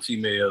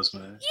females,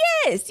 man.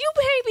 Yes, you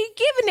ain't be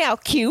giving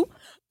out cute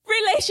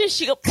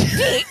relationship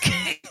dick.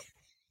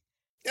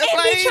 That's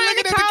why he looking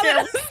at the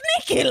camera.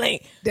 Sneaky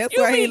link. That's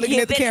why he looking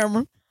at the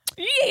camera.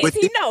 Yes,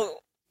 he know.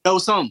 Know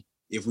something.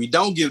 If we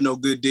don't give no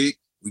good dick,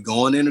 we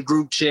going in the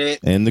group chat.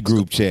 In the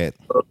group chat.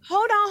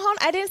 Hold on.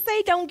 I didn't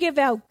say don't give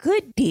out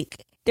good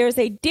dick. There's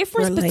a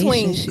difference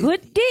between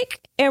good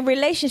dick and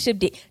relationship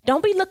dick.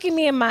 Don't be looking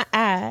me in my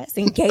eyes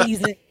and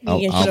gazing at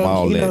me and that's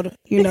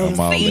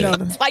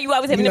why you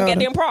always having them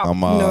goddamn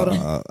problems.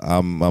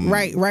 I'm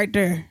right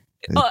there.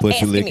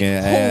 Pussy licking,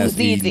 ass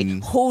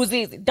eating. Who's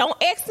is it? Don't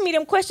ask me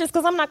them questions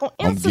because I'm not gonna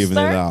answer. I'm giving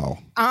it all.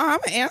 I'm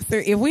gonna answer.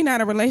 If we not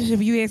in a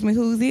relationship, you ask me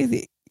whose is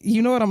it.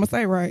 You know what I'm gonna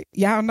say, right?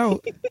 Y'all know.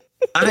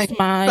 It's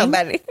mine.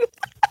 Somebody.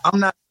 I'm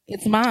not.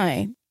 It's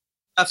mine.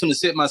 I'm not finna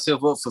set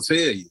myself up for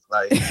failure.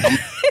 Like,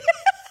 that's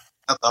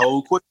the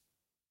whole question.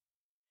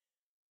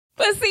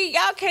 But see,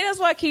 y'all can't. That's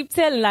why I keep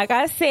telling. Like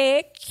I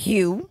said,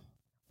 Q,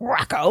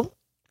 Rocco,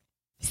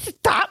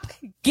 stop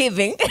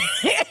giving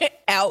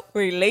out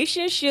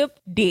relationship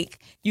dick.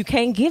 You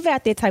can't give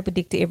out that type of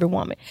dick to every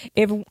woman.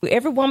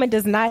 Every woman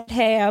does not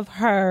have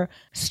her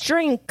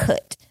string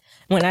cut.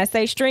 When I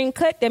say string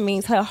cut, that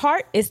means her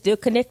heart is still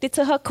connected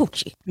to her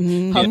coochie.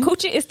 Mm-hmm. Her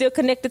coochie is still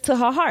connected to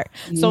her heart.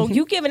 Mm-hmm. So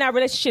you giving out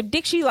relationship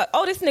dick, she's like,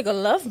 oh, this nigga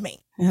loves me.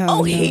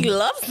 He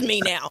loves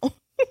me now.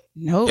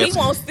 No, he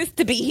wants this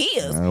to be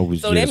his.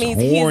 So that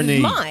means horny.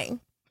 He's mine.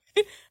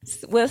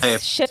 Well,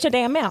 shut your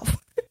damn mouth.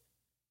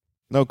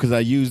 No, because I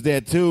use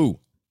that too.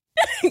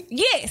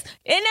 Yes,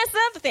 and that's the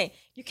other thing.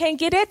 You can't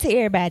get that to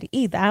everybody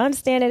either. I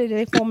understand that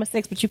it's a form of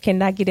sex, but you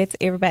cannot get that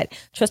to everybody.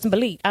 Trust and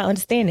believe. I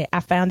understand that. I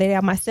found that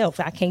out myself.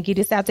 I can't get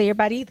this out to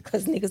everybody either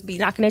because niggas be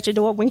knocking at your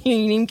door when you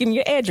ain't even give them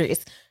your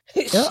address.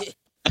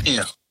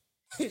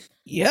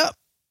 Yep.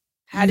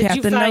 How did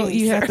you find me,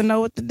 You have to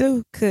know what to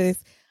do because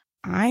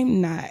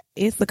I'm not.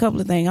 It's a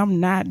couple of things I'm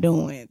not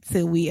doing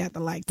till we at the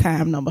like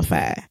time number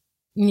 5.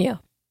 Yeah.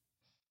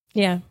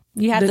 Yeah.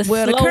 You have to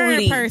slowly. The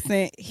current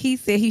person, he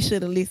said he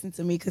should have listened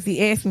to me because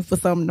he asked me for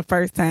something the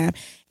first time.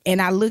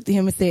 And I looked at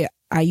him and said,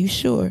 are you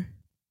sure?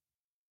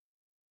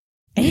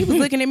 And he was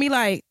looking at me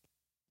like,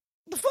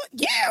 the fuck?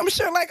 Yeah, I'm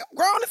sure. Like, I'm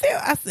grown as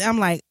hell. I'm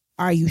like,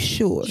 are you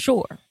sure?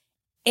 Sure.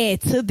 And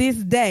to this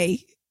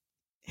day,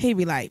 he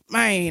be like,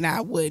 man,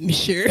 I wasn't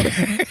sure.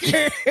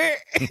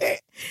 I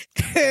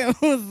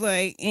was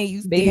like, and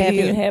you be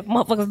happy to have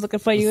motherfuckers looking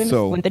for you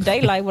in the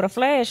daylight with a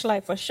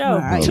flashlight for sure.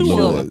 Right.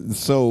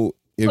 So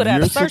if put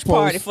out a search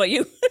party for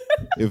you.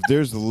 If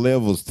there's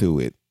levels to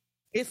it,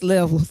 it's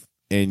levels,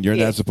 and you're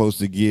not supposed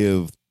to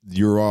give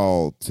your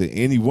all to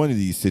any one of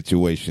these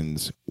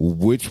situations.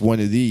 Which one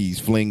of these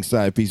fling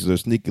side pieces or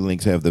sneaky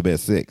links have the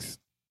best sex?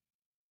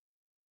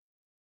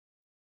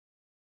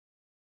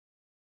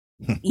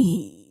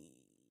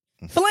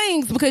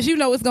 Flings, because you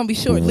know it's gonna be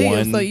short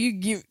lived, so you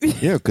give.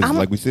 Yeah, because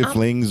like we said,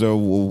 flings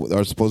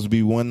are supposed to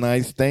be one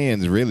night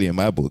stands, really, in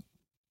my book.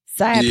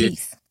 Side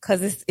piece.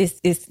 Because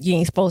it's you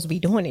ain't supposed to be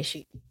doing this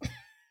shit.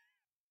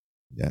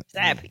 Yeah.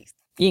 Side piece.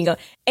 You ain't go.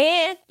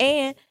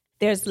 And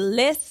there's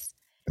less.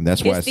 And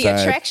that's why it's the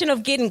attraction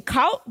of getting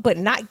caught, but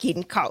not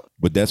getting caught.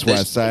 But that's why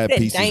side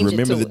pieces,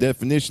 remember the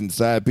definition,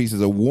 side piece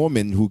is a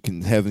woman who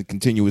can have a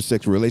continuous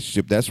sexual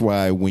relationship. That's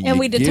why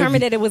we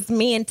determined that it was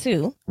men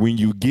too. When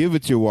you give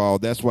it your all,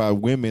 that's why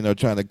women are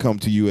trying to come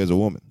to you as a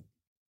woman.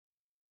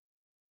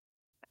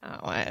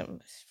 Oh,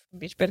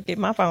 bitch, better get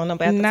my phone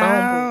number.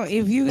 No,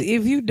 if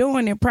you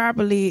doing it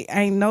properly,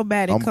 ain't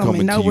nobody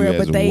coming nowhere.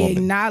 But they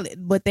acknowledge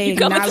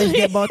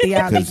that both of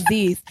y'all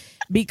exist.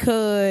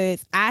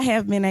 Because I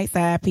have been a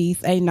side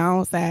piece, a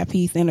known side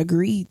piece, and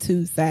agreed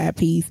to side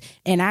piece,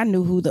 and I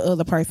knew who the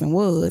other person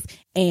was,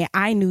 and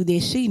I knew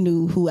that she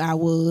knew who I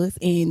was,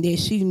 and that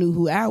she knew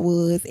who I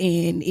was,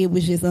 and it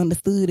was just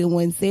understood and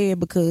wasn't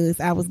said because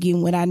I was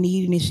getting what I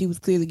needed, and she was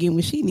clearly getting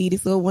what she needed,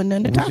 so it wasn't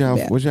nothing to talk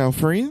about. Was y'all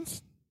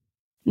friends?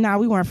 Nah,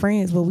 we weren't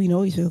friends, but we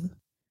know each other.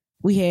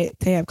 We had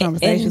to have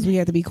conversations. We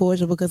had to be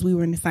cordial because we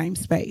were in the same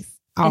space.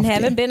 Often. And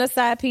having been a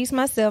side piece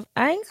myself,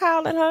 I ain't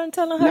calling her and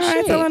telling her shit. I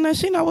ain't telling her.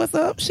 She know what's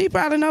up. She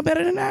probably know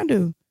better than I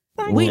do.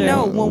 We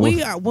know when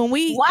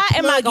we why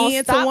am I going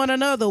into one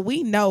another?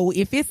 We know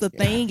if it's a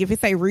thing, if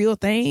it's a real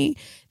thing,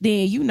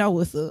 then you know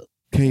what's up.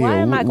 Why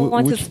am I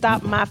going to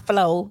stop my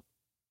flow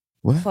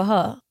for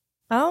her?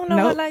 I don't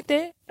know her like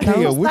that.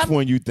 Which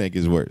one you think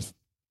is worse?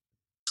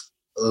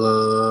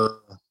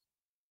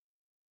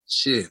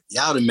 Shit,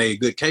 y'all done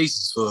made good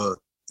cases for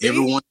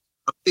everyone.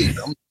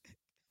 I'm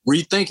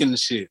rethinking the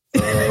shit.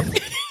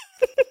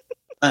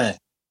 Man.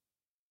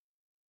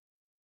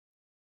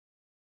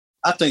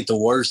 I think the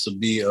worst would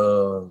be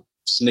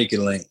sneaky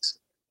links.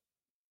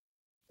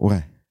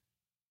 Why?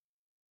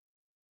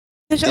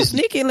 Because your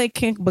sneaky link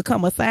can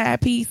become a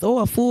side piece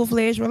or a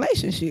full-fledged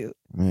relationship.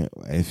 Man,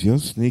 if your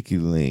sneaky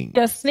link...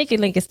 Your sneaky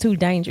link is too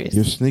dangerous.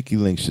 Your sneaky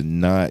link should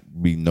not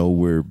be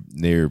nowhere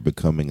near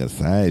becoming a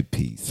side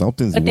piece.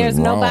 Something's wrong. But there's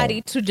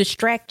nobody to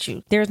distract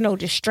you. There's no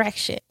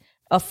distraction.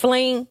 A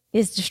fling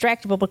is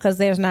distractible because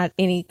there's not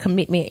any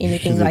commitment,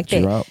 anything like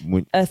that.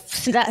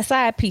 A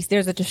side piece,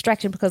 there's a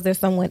distraction because there's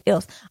someone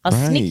else.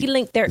 Sneaky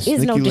link, there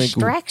is no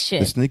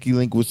distraction. The sneaky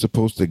link was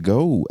supposed to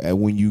go.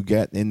 And when you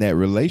got in that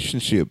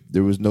relationship,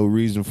 there was no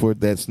reason for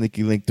that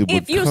sneaky link to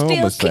become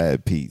a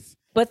side piece.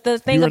 But the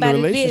thing about it is, you're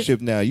in a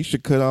relationship now. You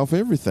should cut off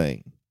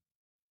everything.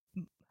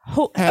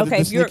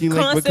 If you're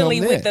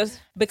constantly with us,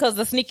 because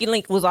the sneaky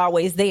link was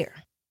always there.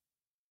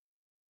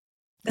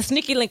 The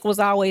sneaky link was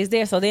always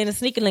there. So then the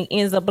sneaky link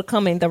ends up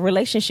becoming the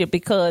relationship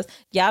because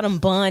y'all done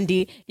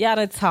bonded, y'all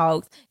done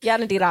talked, y'all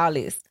done did all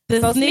this.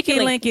 The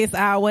sneaky link is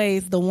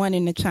always the one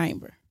in the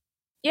chamber.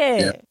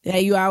 Yeah. Yeah,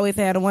 you always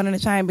had the one in the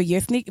chamber.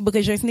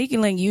 Because your sneaky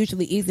link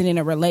usually isn't in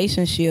a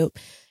relationship.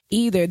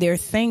 Either they're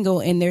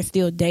single and they're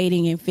still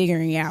dating and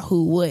figuring out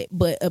who what.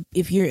 But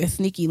if you're a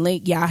sneaky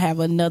link, y'all have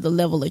another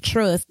level of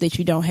trust that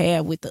you don't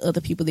have with the other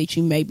people that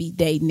you may be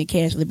dating and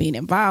casually being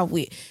involved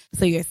with.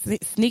 So your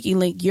sneaky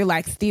link, you're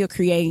like still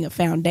creating a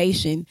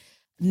foundation,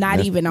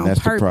 not even on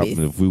purpose. That's the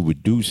problem. If we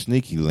would do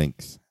sneaky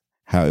links,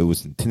 how it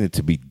was intended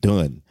to be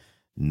done,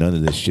 none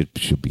of this shit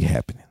should be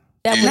happening.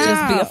 That would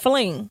just be a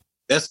fling.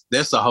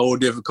 That's a whole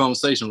different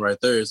conversation right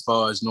there as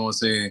far as, you know what I'm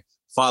saying,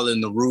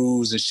 following the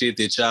rules and shit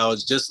that y'all,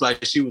 just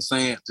like she was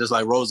saying, just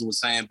like Rosa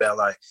was saying about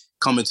like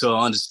coming to an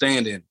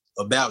understanding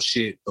about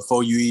shit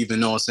before you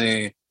even, know what I'm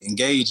saying,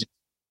 engage. You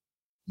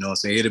know what I'm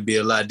saying? It'll be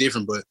a lot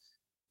different, but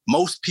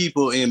most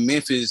people in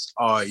Memphis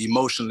are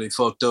emotionally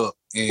fucked up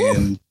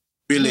and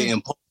really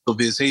impulsive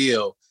as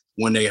hell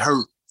when they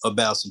hurt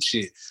about some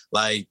shit.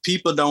 Like,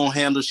 people don't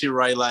handle shit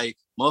right. Like,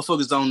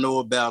 motherfuckers don't know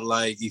about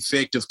like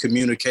effective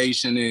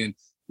communication and,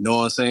 you know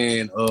what I'm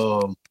saying,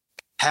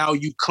 how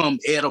you come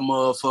at a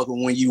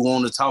motherfucker when you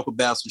want to talk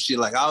about some shit.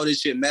 Like, all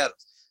this shit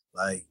matters.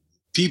 Like,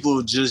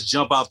 people just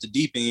jump off the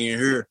deep end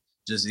here.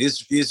 Just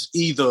it's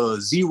either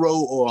 0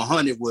 or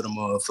 100 with a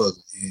motherfucker.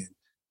 And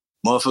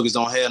motherfuckers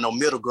don't have no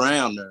middle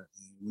ground there.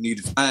 We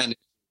need to find it.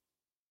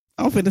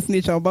 I'm finna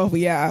snitch on both of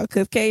y'all.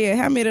 Cause Kaya,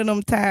 how many of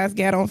them tires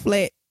got on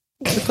flat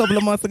a couple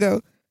of months ago?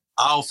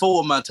 All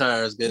 4 of my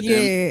tires got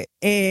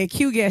and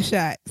Q got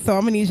shot. So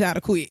I'm gonna need y'all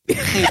to quit.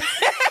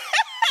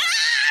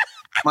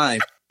 Mine.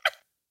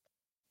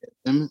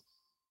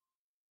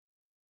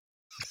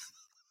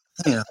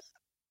 Yeah.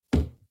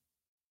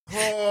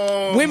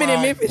 Oh, women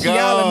in Memphis, y'all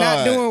are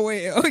not doing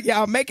well.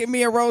 Y'all making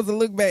me and Rosa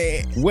look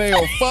bad.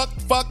 Well,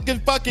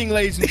 fucking,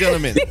 ladies and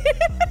gentlemen.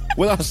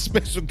 With our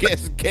special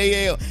guest,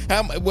 KL.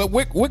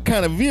 What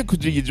kind of vehicle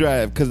do you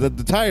drive? Because the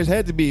tires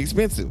had to be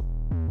expensive.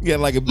 You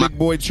got like a big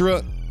boy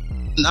truck?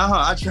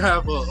 Nah, I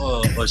drive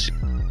a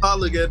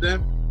Impala,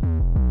 goddamn.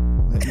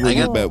 I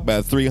got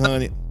about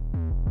 300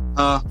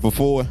 for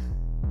 4.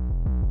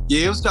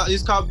 Yeah,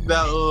 it's called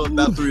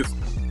about 3 or 4.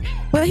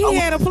 But he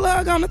had a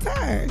plug on the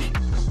tires.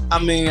 I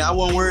mean, I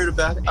wasn't worried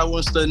about it. I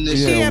wasn't studying this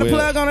shit. He had a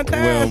plug on the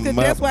tires because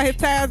that's why his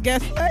tires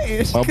got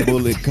slashed. My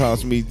bullet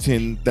cost me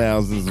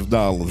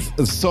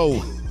 $10,000.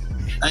 So,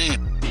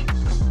 damn.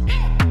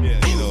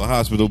 Yeah,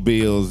 hospital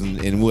bills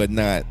and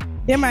whatnot.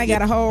 That man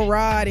got a whole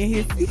rod in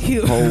his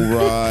whole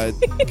rod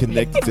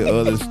connected to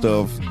other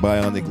stuff.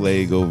 Bionic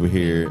leg over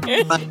here.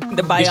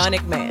 The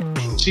bionic man.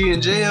 She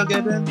in jail,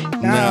 got that?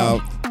 Now,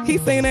 he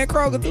seen that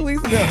Kroger 2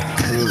 weeks ago.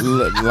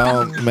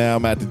 Long, man,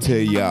 I'm about to tell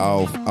you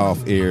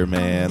off air,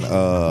 man.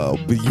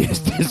 But yes,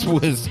 this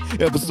was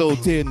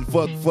episode 10.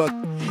 Fuck,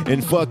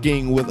 and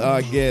fucking with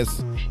our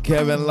guest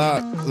Kevin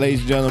Locke, ladies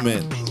and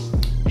gentlemen.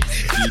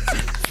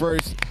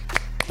 First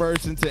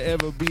person to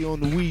ever be on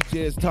the We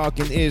Just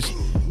Talking Ish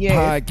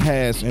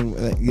podcast. And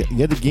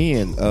yet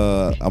again,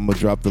 I'm gonna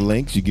drop the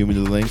links. You give me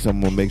the links, I'm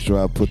gonna make sure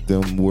I put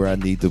them where I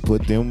need to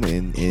put them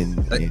and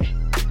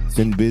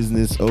send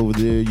business over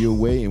there your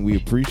way. And we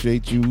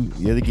appreciate you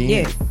yet again.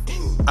 Yes.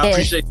 I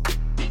appreciate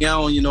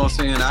y'all. You know what I'm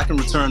saying? I can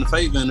return the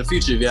favor in the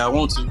future if y'all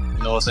want to. You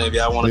know what I'm saying? If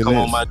y'all want to come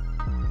on my,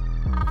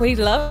 we'd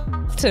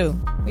love to.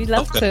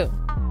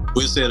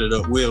 We'll set it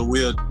up.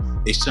 We'll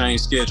exchange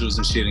schedules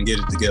and shit and get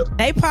it together.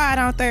 They pod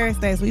on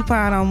Thursdays. We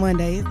pod on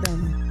Mondays.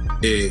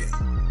 Yeah.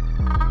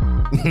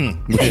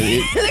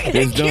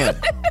 It's done.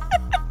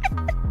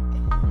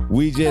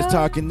 We Just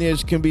Talking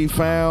Ish can be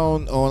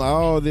found on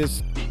all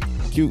this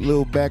cute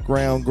little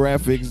background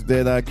graphics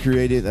that I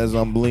created as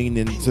I'm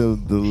leaning to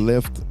the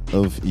left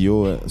of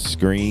your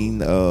screen.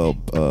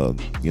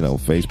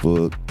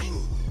 Facebook,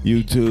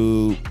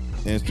 YouTube,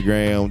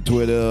 Instagram,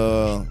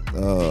 Twitter,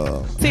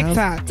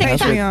 TikTok.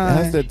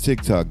 How's that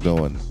TikTok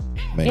doing,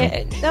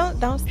 man? Yeah,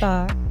 don't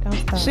start.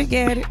 She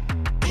get it.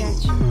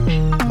 Got you.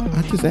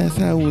 I just asked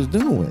how it was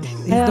doing.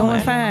 He's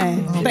doing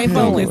fine. Stay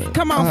focused.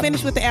 Come on,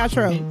 finish with the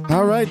outro.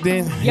 All right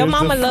then. Your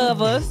mama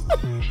love us.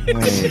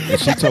 Man,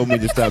 she told me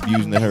to stop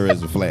using her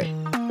as a flat.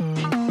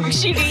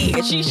 She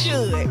did. She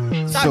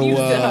should. Stop using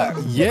her.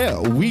 Yeah,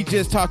 We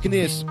Just Talking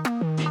This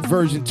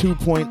version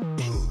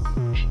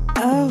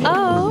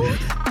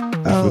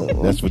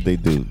 2.0. That's what they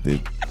do. They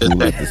do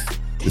like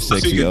the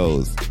sexy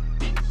O's.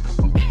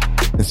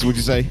 That's what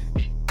you say?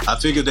 I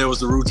figured there was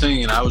the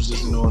routine. I was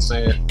just, you know what I'm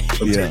saying?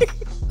 Yeah.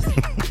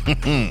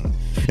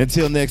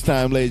 Until next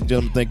time, ladies and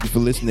gentlemen, thank you for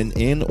listening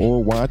in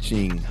or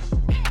watching.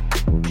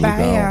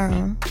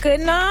 Bye.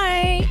 Good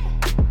night.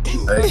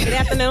 Good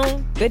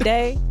afternoon. Good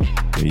day.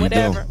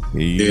 Whatever.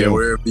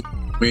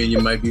 Wherever you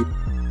might be.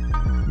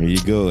 There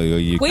you go.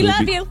 We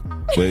love you.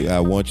 But I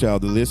want y'all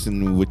to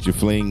listen with your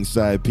fling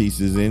side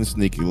pieces and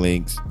sneaky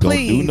links. Don't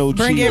do no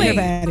bring cheating.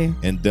 Everybody.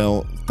 And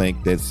don't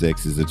think that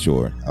sex is a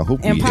chore. I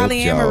hope and we helped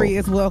y'all. polyamory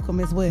is welcome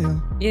as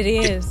well. It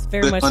is.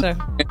 Very much so.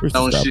 Where's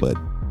the stop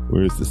button?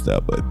 Where's the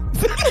stop button?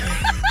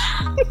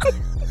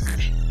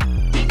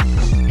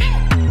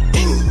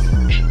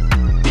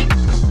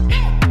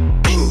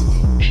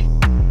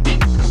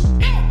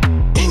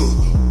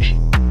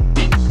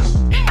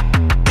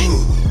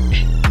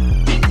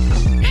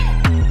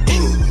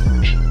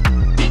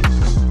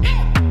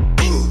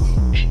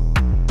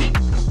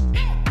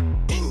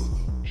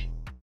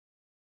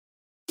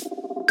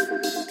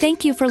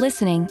 Thank you for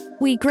listening.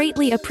 We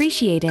greatly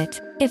appreciate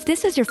it. If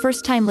this is your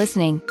first time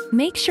listening,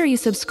 make sure you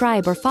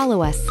subscribe or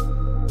follow us.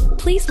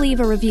 Please leave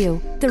a review.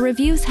 The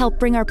reviews help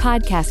bring our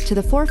podcast to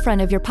the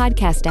forefront of your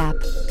podcast app.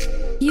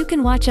 You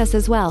can watch us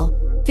as well.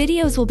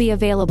 Videos will be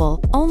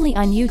available only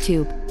on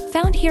YouTube,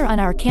 found here on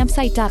our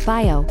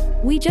campsite.bio.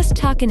 We Just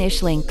Talkin'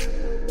 Ish link.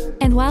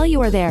 And while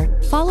you are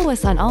there, follow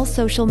us on all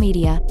social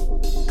media.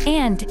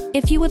 And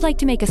if you would like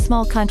to make a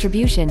small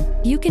contribution,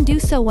 you can do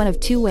so one of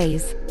two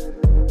ways.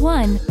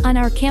 1. On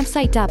our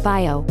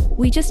campsite.bio,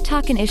 We Just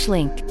Talkin' Ish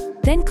link.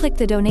 Then click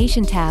the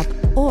donation tab.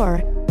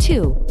 Or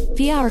 2.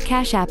 Via our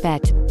Cash App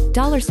at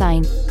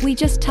 $, We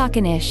Just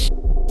Talkin' Ish.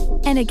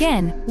 And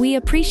again, we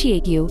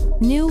appreciate you,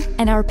 new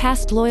and our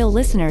past loyal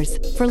listeners,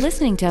 for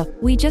listening to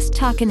We Just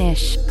Talkin'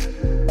 Ish.